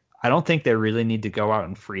 but I don't think they really need to go out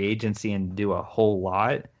in free agency and do a whole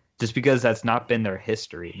lot, just because that's not been their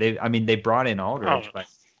history. They brought in Aldridge, but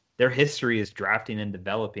their history is drafting and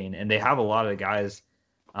developing, and they have a lot of guys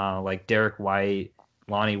like Derek White,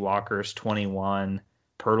 Lonnie Walker's 21,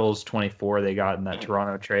 Pirtle's 24. They got in that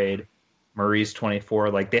Toronto trade. Murray's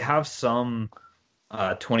 24. Like, they have some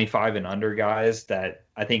 25 and under guys that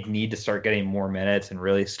I think need to start getting more minutes and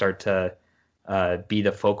really start to be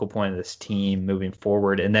the focal point of this team moving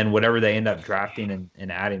forward. And then whatever they end up drafting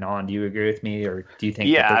and adding on, do you agree with me, or do you think?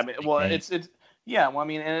 Yeah, and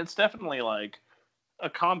it's definitely like a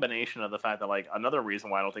combination of the fact that, like, another reason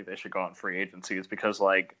why I don't think they should go out in free agency is because,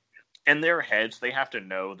 like, in their heads, they have to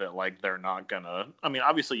know that, like, they're not gonna. I mean,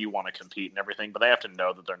 obviously you want to compete and everything, but they have to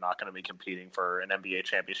know that they're not going to be competing for an NBA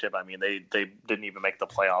championship. I mean, they didn't even make the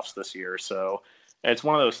playoffs this year, so it's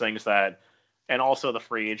one of those things that. And also the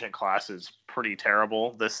free agent class is pretty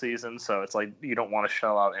terrible this season, so it's like you don't want to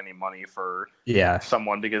shell out any money for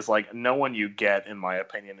someone because, like, no one you get, in my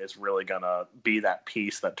opinion, is really gonna be that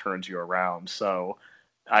piece that turns you around. So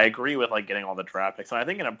I agree with, like, getting all the draft picks. And I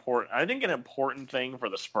think an important thing for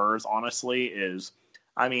the Spurs, honestly, is,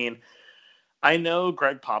 I mean, I know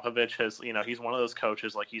Greg Popovich has, he's one of those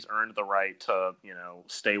coaches, like, he's earned the right to,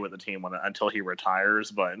 stay with the team until he retires.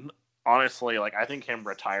 But honestly, like, I think him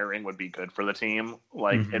retiring would be good for the team.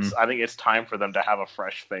 Like, I think it's time for them to have a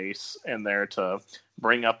fresh face in there to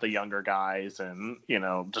bring up the younger guys and,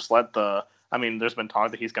 just there's been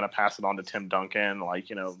talk that he's going to pass it on to Tim Duncan.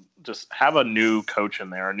 Like, just have a new coach in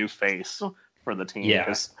there, a new face for the team.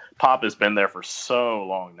 Because Pop has been there for so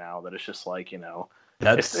long now that it's just like,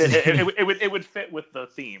 it would fit with the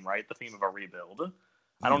theme, right? The theme of a rebuild.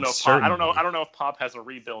 I don't know if Pop has a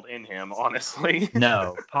rebuild in him, honestly.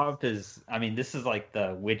 No, Pop is. I mean, this is like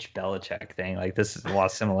the Witch Belichick thing. Like, this is a lot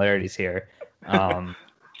of similarities here.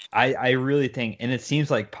 I really think, and it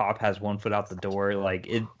seems like Pop has one foot out the door. Like,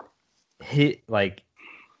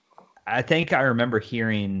 I think I remember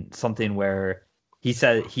hearing something where he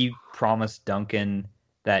said he promised Duncan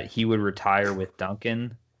that he would retire with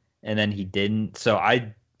Duncan, and then he didn't. So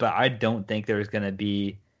I don't think there's going to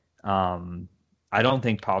be. I don't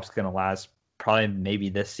think Pop's going to last probably maybe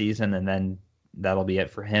this season, and then that'll be it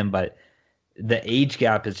for him. But the age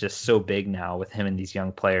gap is just so big now with him and these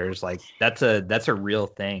young players. Like, that's a real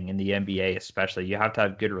thing in the NBA, especially. You have to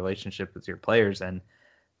have good relationship with your players, and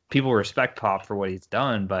people respect Pop for what he's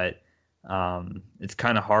done, but it's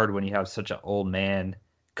kind of hard when you have such an old man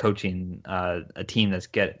coaching a team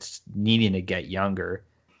that's needing to get younger.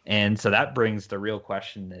 And so that brings the real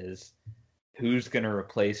question is, who's going to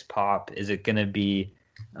replace Pop? Is it going to be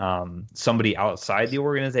somebody outside the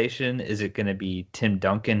organization? Is it going to be Tim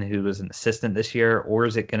Duncan, who was an assistant this year? Or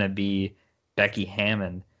is it going to be Becky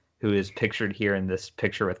Hammond, who is pictured here in this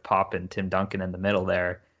picture with Pop and Tim Duncan in the middle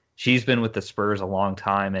there? She's been with the Spurs a long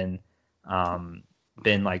time and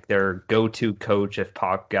been like their go-to coach if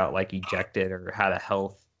Pop got like ejected or had a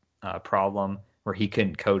health problem where he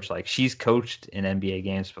couldn't coach. Like, she's coached in NBA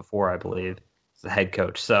games before, I believe, as the head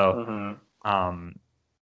coach. So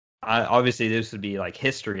obviously this would be like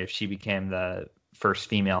history if she became the first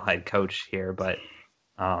female head coach here. But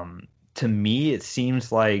to me, it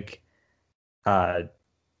seems like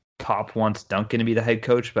Pop wants Duncan to be the head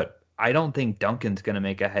coach, but I don't think Duncan's going to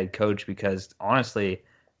make a head coach because, honestly,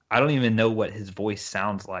 I don't even know what his voice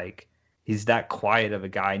sounds like. He's that quiet of a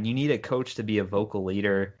guy, and you need a coach to be a vocal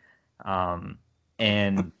leader.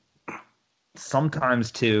 And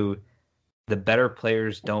sometimes, too, the better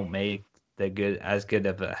players don't make as good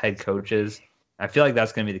of a head coaches. I feel like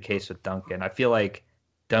that's going to be the case with Duncan. I feel like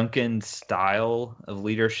Duncan's style of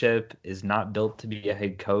leadership is not built to be a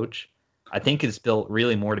head coach. I think it's built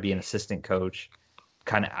really more to be an assistant coach,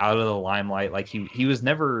 kind of out of the limelight. Like, he was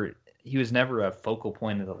never a focal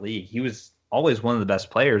point of the league. He was always one of the best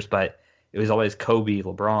players, but it was always Kobe,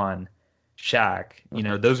 LeBron, Shaq.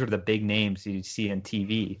 Those are the big names you see on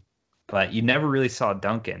TV, but you never really saw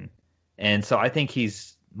Duncan. And so I think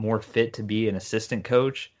he's more fit to be an assistant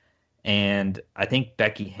coach. And I think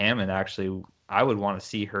Becky Hammond, actually, I would want to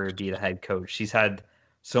see her be the head coach. She's had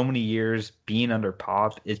so many years being under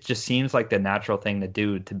Pop. It just seems like the natural thing to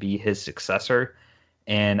do to be his successor.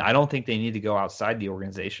 And I don't think they need to go outside the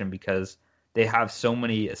organization because they have so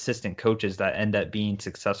many assistant coaches that end up being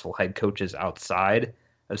successful head coaches outside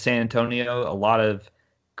of San Antonio. A lot of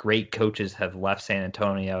great coaches have left San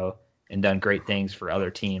Antonio and done great things for other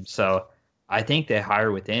teams. So I think they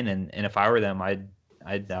hire within, and if I were them, I'd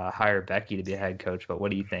hire Becky to be a head coach. But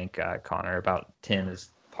what do you think, Connor, about Tim as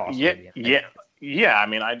possibly being a head coach? Yeah. I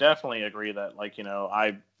mean, I definitely agree that, like,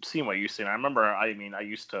 I've seen what you've seen. I remember, I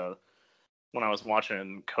used to, when I was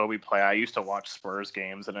watching Kobe play, I used to watch Spurs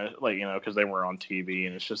games, and because they were on TV,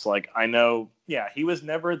 and it's just like, I know, yeah, he was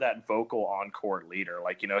never that vocal on court leader.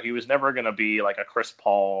 Like, he was never going to be like a Chris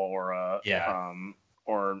Paul or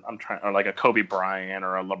or like a Kobe Bryant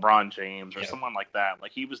or a LeBron James or someone like that.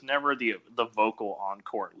 Like, he was never the vocal on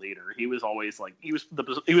court leader. He was always like, he was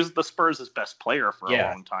the Spurs' best player for a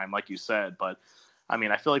long time, like you said. But I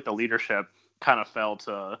mean, I feel like the leadership kind of fell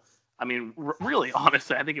to, I mean, really,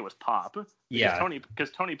 honestly, I think it was Pop.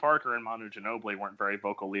 Because Tony Parker and Manu Ginobili weren't very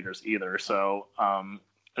vocal leaders either. So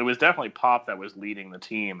it was definitely Pop that was leading the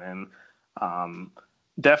team, and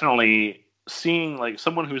definitely seeing like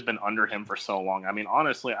someone who's been under him for so long. I mean,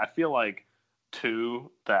 honestly, I feel like too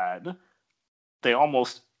that they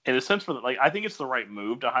almost, in a sense, I think it's the right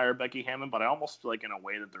move to hire Becky Hammon, but I almost feel like in a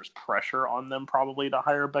way that there's pressure on them probably to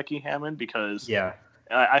hire Becky Hammon, because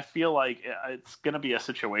I feel like it's going to be a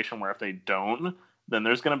situation where if they don't, then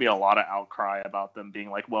there's going to be a lot of outcry about them being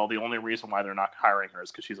like, well, the only reason why they're not hiring her is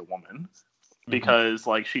because she's a woman. Because,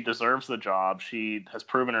 like, she deserves the job. She has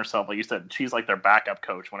proven herself. Like you said, she's like their backup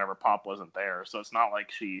coach whenever Pop wasn't there. So it's not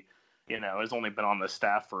like she, has only been on the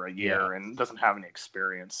staff for a year and doesn't have any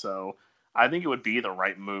experience. So I think it would be the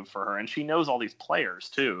right move for her. And she knows all these players,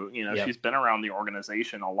 too. She's been around the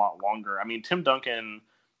organization a lot longer. I mean, Tim Duncan,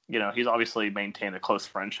 he's obviously maintained a close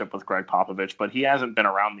friendship with Greg Popovich, but he hasn't been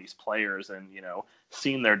around these players and,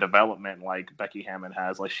 seen their development like Becky Hammon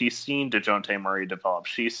has. Like, she's seen DeJounte Murray develop.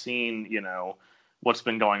 She's seen, what's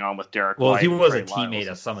been going on with Derek White. Well, he was a teammate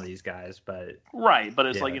of some of these guys, but... Right, but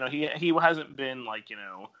it's like, he hasn't been, like,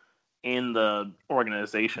 in the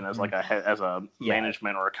organization as, like, as a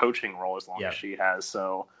management or a coaching role as long as she has.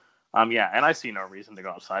 So, and I see no reason to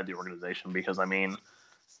go outside the organization because, I mean...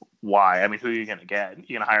 Why? I mean, who are you going to get?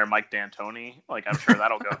 You going to hire Mike D'Antoni? Like, I'm sure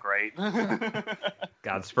that'll go great.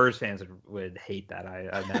 God, Spurs fans would hate that.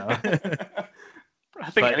 I know. I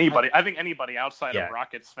think anybody outside of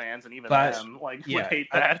Rockets fans and even them would hate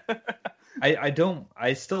that.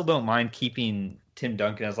 I still don't mind keeping Tim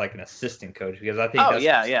Duncan as like an assistant coach because I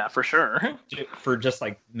think for sure. For just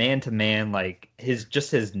like man to man, like his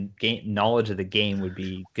game knowledge of the game would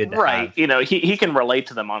be good to have. He can relate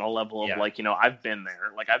to them on a level of like, I've been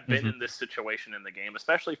there. Like, I've been in this situation in the game,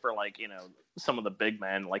 especially for like, some of the big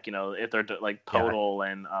men, like, if they're like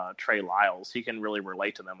Podol and Trey Lyles, he can really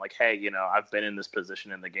relate to them. Like, hey, I've been in this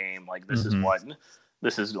position in the game. Like, this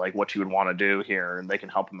is like what you would want to do here, and they can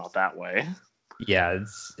help him out that way. Yeah,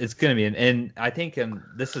 it's going to be, and I think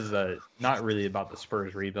this is not really about the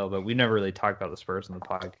Spurs rebuild, but we never really talked about the Spurs in the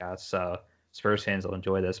podcast, so Spurs fans will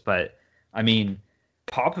enjoy this. But I mean,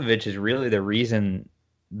 Popovich is really the reason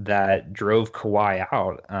that drove Kawhi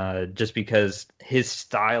out, just because his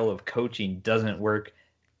style of coaching doesn't work.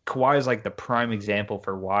 Kawhi is like the prime example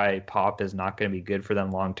for why Pop is not going to be good for them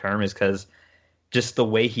long term, is because just the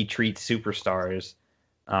way he treats superstars.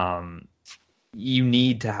 You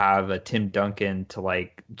need to have a Tim Duncan to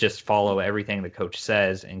like just follow everything the coach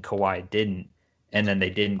says, and Kawhi didn't, and then they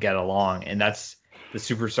didn't get along, and that's the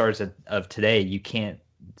superstars of today. You can't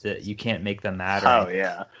make them matter. Oh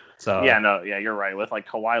yeah. So you're right. With like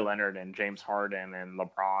Kawhi Leonard and James Harden and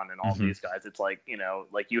LeBron and all these guys, it's like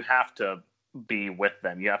like you have to be with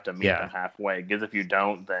them. You have to meet them halfway, because if you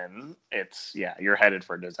don't, then it's you're headed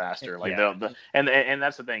for disaster. Like and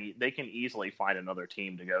that's the thing, they can easily find another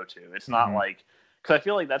team to go to. It's not like, because I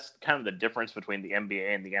feel like that's kind of the difference between the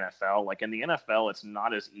NBA and the NFL. Like in the NFL, it's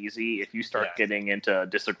not as easy if you start getting into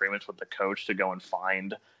disagreements with the coach to go and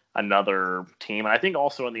find another team. And I think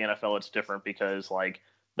also in the NFL it's different because like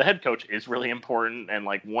the head coach is really important, and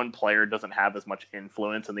like one player doesn't have as much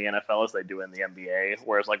influence in the NFL as they do in the NBA,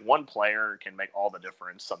 whereas like one player can make all the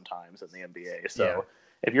difference sometimes in the NBA. So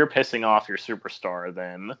if you're pissing off your superstar,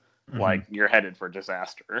 then like you're headed for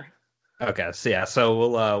disaster. Okay, so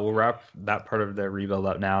we'll wrap that part of the rebuild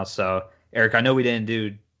up now. So Eric, I know we didn't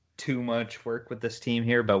do too much work with this team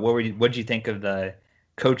here, but what'd you think of the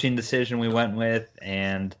coaching decision we went with,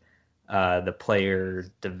 and the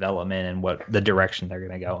player development and what the direction they're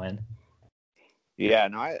going to go in? Yeah,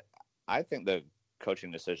 no, I think the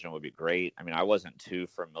coaching decision would be great. I mean, I wasn't too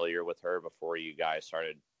familiar with her before you guys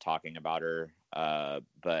started talking about her,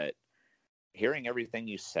 but hearing everything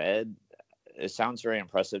you said, it sounds very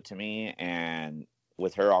impressive to me. And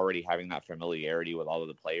with her already having that familiarity with all of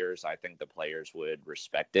the players, I think the players would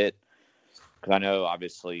respect it. Because I know,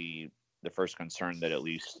 obviously, the first concern that at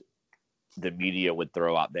least the media would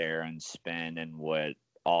throw out there and spin, and what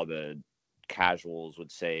all the casuals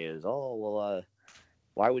would say is, oh, well,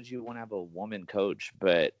 why would you want to have a woman coach?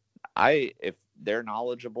 But if they're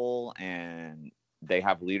knowledgeable and they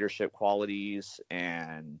have leadership qualities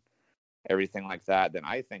and everything like that, then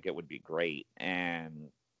I think it would be great. And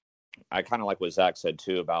I kind of like what Zach said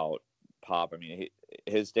too about Pop. I mean,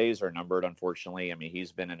 his days are numbered, unfortunately. I mean,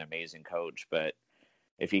 he's been an amazing coach, but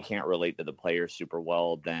if he can't relate to the players super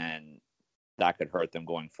well, then that could hurt them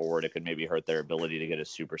going forward. It could maybe hurt their ability to get a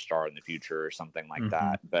superstar in the future or something like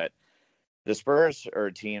that. But the Spurs are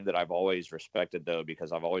a team that I've always respected, though,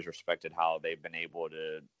 because I've always respected how they've been able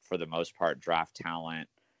to, for the most part, draft talent,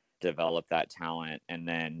 develop that talent, and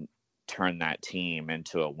then turn that team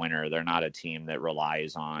into a winner. They're not a team that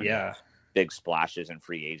relies on big splashes in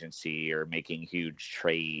free agency or making huge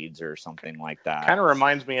trades or something like that. Kind of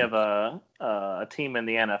reminds me of a team in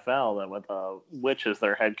the NFL that with Witch as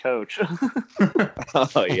their head coach.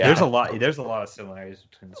 Oh yeah, there's a lot of similarities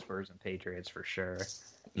between the Spurs and Patriots for sure.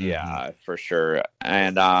 Yeah, for sure.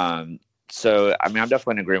 And so I mean, I'm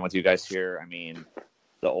definitely in agreement with you guys here. I mean,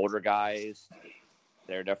 the older guys,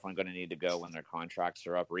 they're definitely going to need to go when their contracts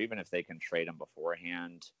are up, or even if they can trade them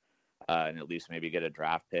beforehand. And at least maybe get a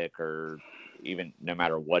draft pick, or even no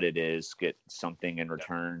matter what it is, get something in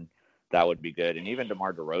return. That would be good. And even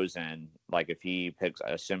DeMar DeRozan, like if he picks,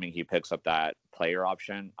 assuming he picks up that player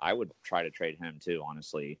option, I would try to trade him too,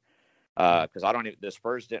 honestly. Because the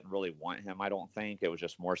Spurs didn't really want him, I don't think. It was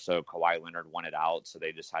just more so Kawhi Leonard wanted out, so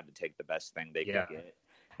they just had to take the best thing they could get.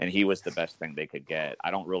 And he was the best thing they could get. I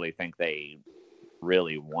don't really think they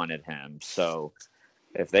really wanted him. So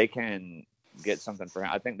if they can get something for him,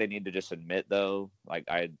 I think they need to just admit, though, like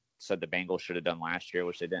I said the Bengals should have done last year,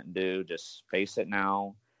 which they didn't do. Just face it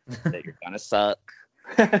now that you're gonna suck,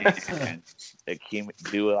 and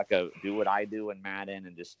do what I do in Madden,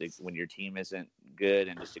 and just when your team isn't good,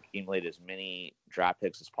 and just accumulate as many draft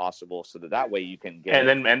picks as possible, so that way you can get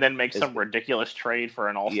and then make some ridiculous trade for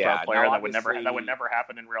an all-star player that would never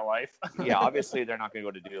happen in real life. Yeah, obviously they're not going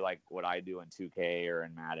to go to do like what I do in 2K or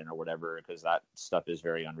in Madden or whatever, because that stuff is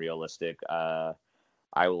very unrealistic. I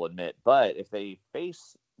will admit, but if they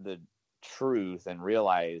face the truth and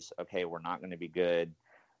realize, okay, we're not going to be good,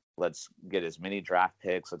 let's get as many draft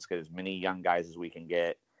picks, let's get as many young guys as we can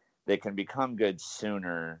get, they can become good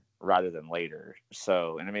sooner rather than later.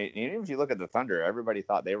 So, and I mean, even if you look at the Thunder, everybody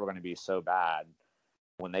thought they were going to be so bad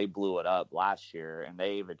when they blew it up last year, and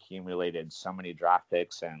they've accumulated so many draft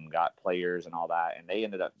picks and got players and all that, and they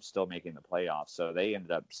ended up still making the playoffs. So they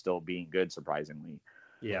ended up still being good, surprisingly.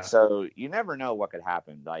 Yeah. So you never know what could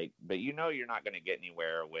happen. Like, but you're not going to get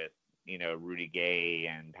anywhere with, Rudy Gay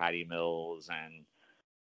and Patty Mills, and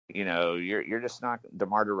you're just not.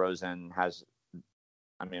 DeMar DeRozan has.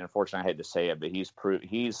 I mean, unfortunately, I hate to say it, but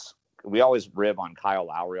we always rib on Kyle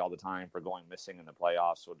Lowry all the time for going missing in the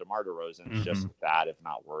playoffs. So DeMar DeRozan's just bad, if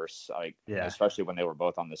not worse. Like, especially when they were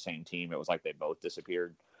both on the same team, it was like they both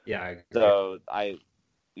disappeared. Yeah. So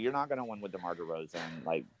you're not going to win with DeMar DeRozan.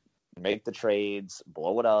 Like, make the trades,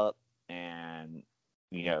 blow it up, and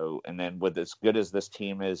and then with as good as this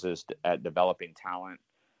team is at developing talent,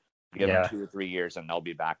 give them 2 or 3 years, and they'll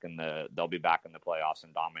be back in the playoffs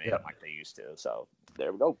and dominating like they used to. So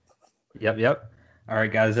there we go. Yep. All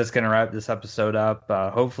right, guys, that's going to wrap this episode up.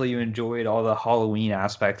 Hopefully you enjoyed all the Halloween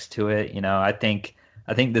aspects to it. I think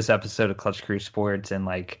this episode of Clutch Crew Sports and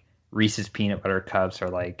like Reese's Peanut Butter Cups are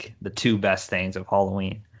like the two best things of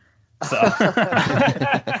Halloween. So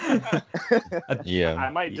yeah, I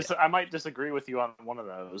might disagree with you on one of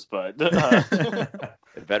those, but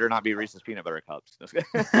it better not be Reese's Peanut Butter Cups.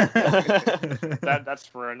 That's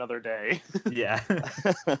for another day. Yeah.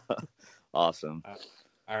 Awesome.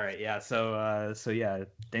 All right. Yeah. So yeah.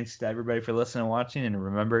 Thanks to everybody for listening and watching, and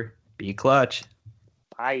remember, be clutch.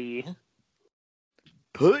 Bye.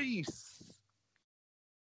 Peace.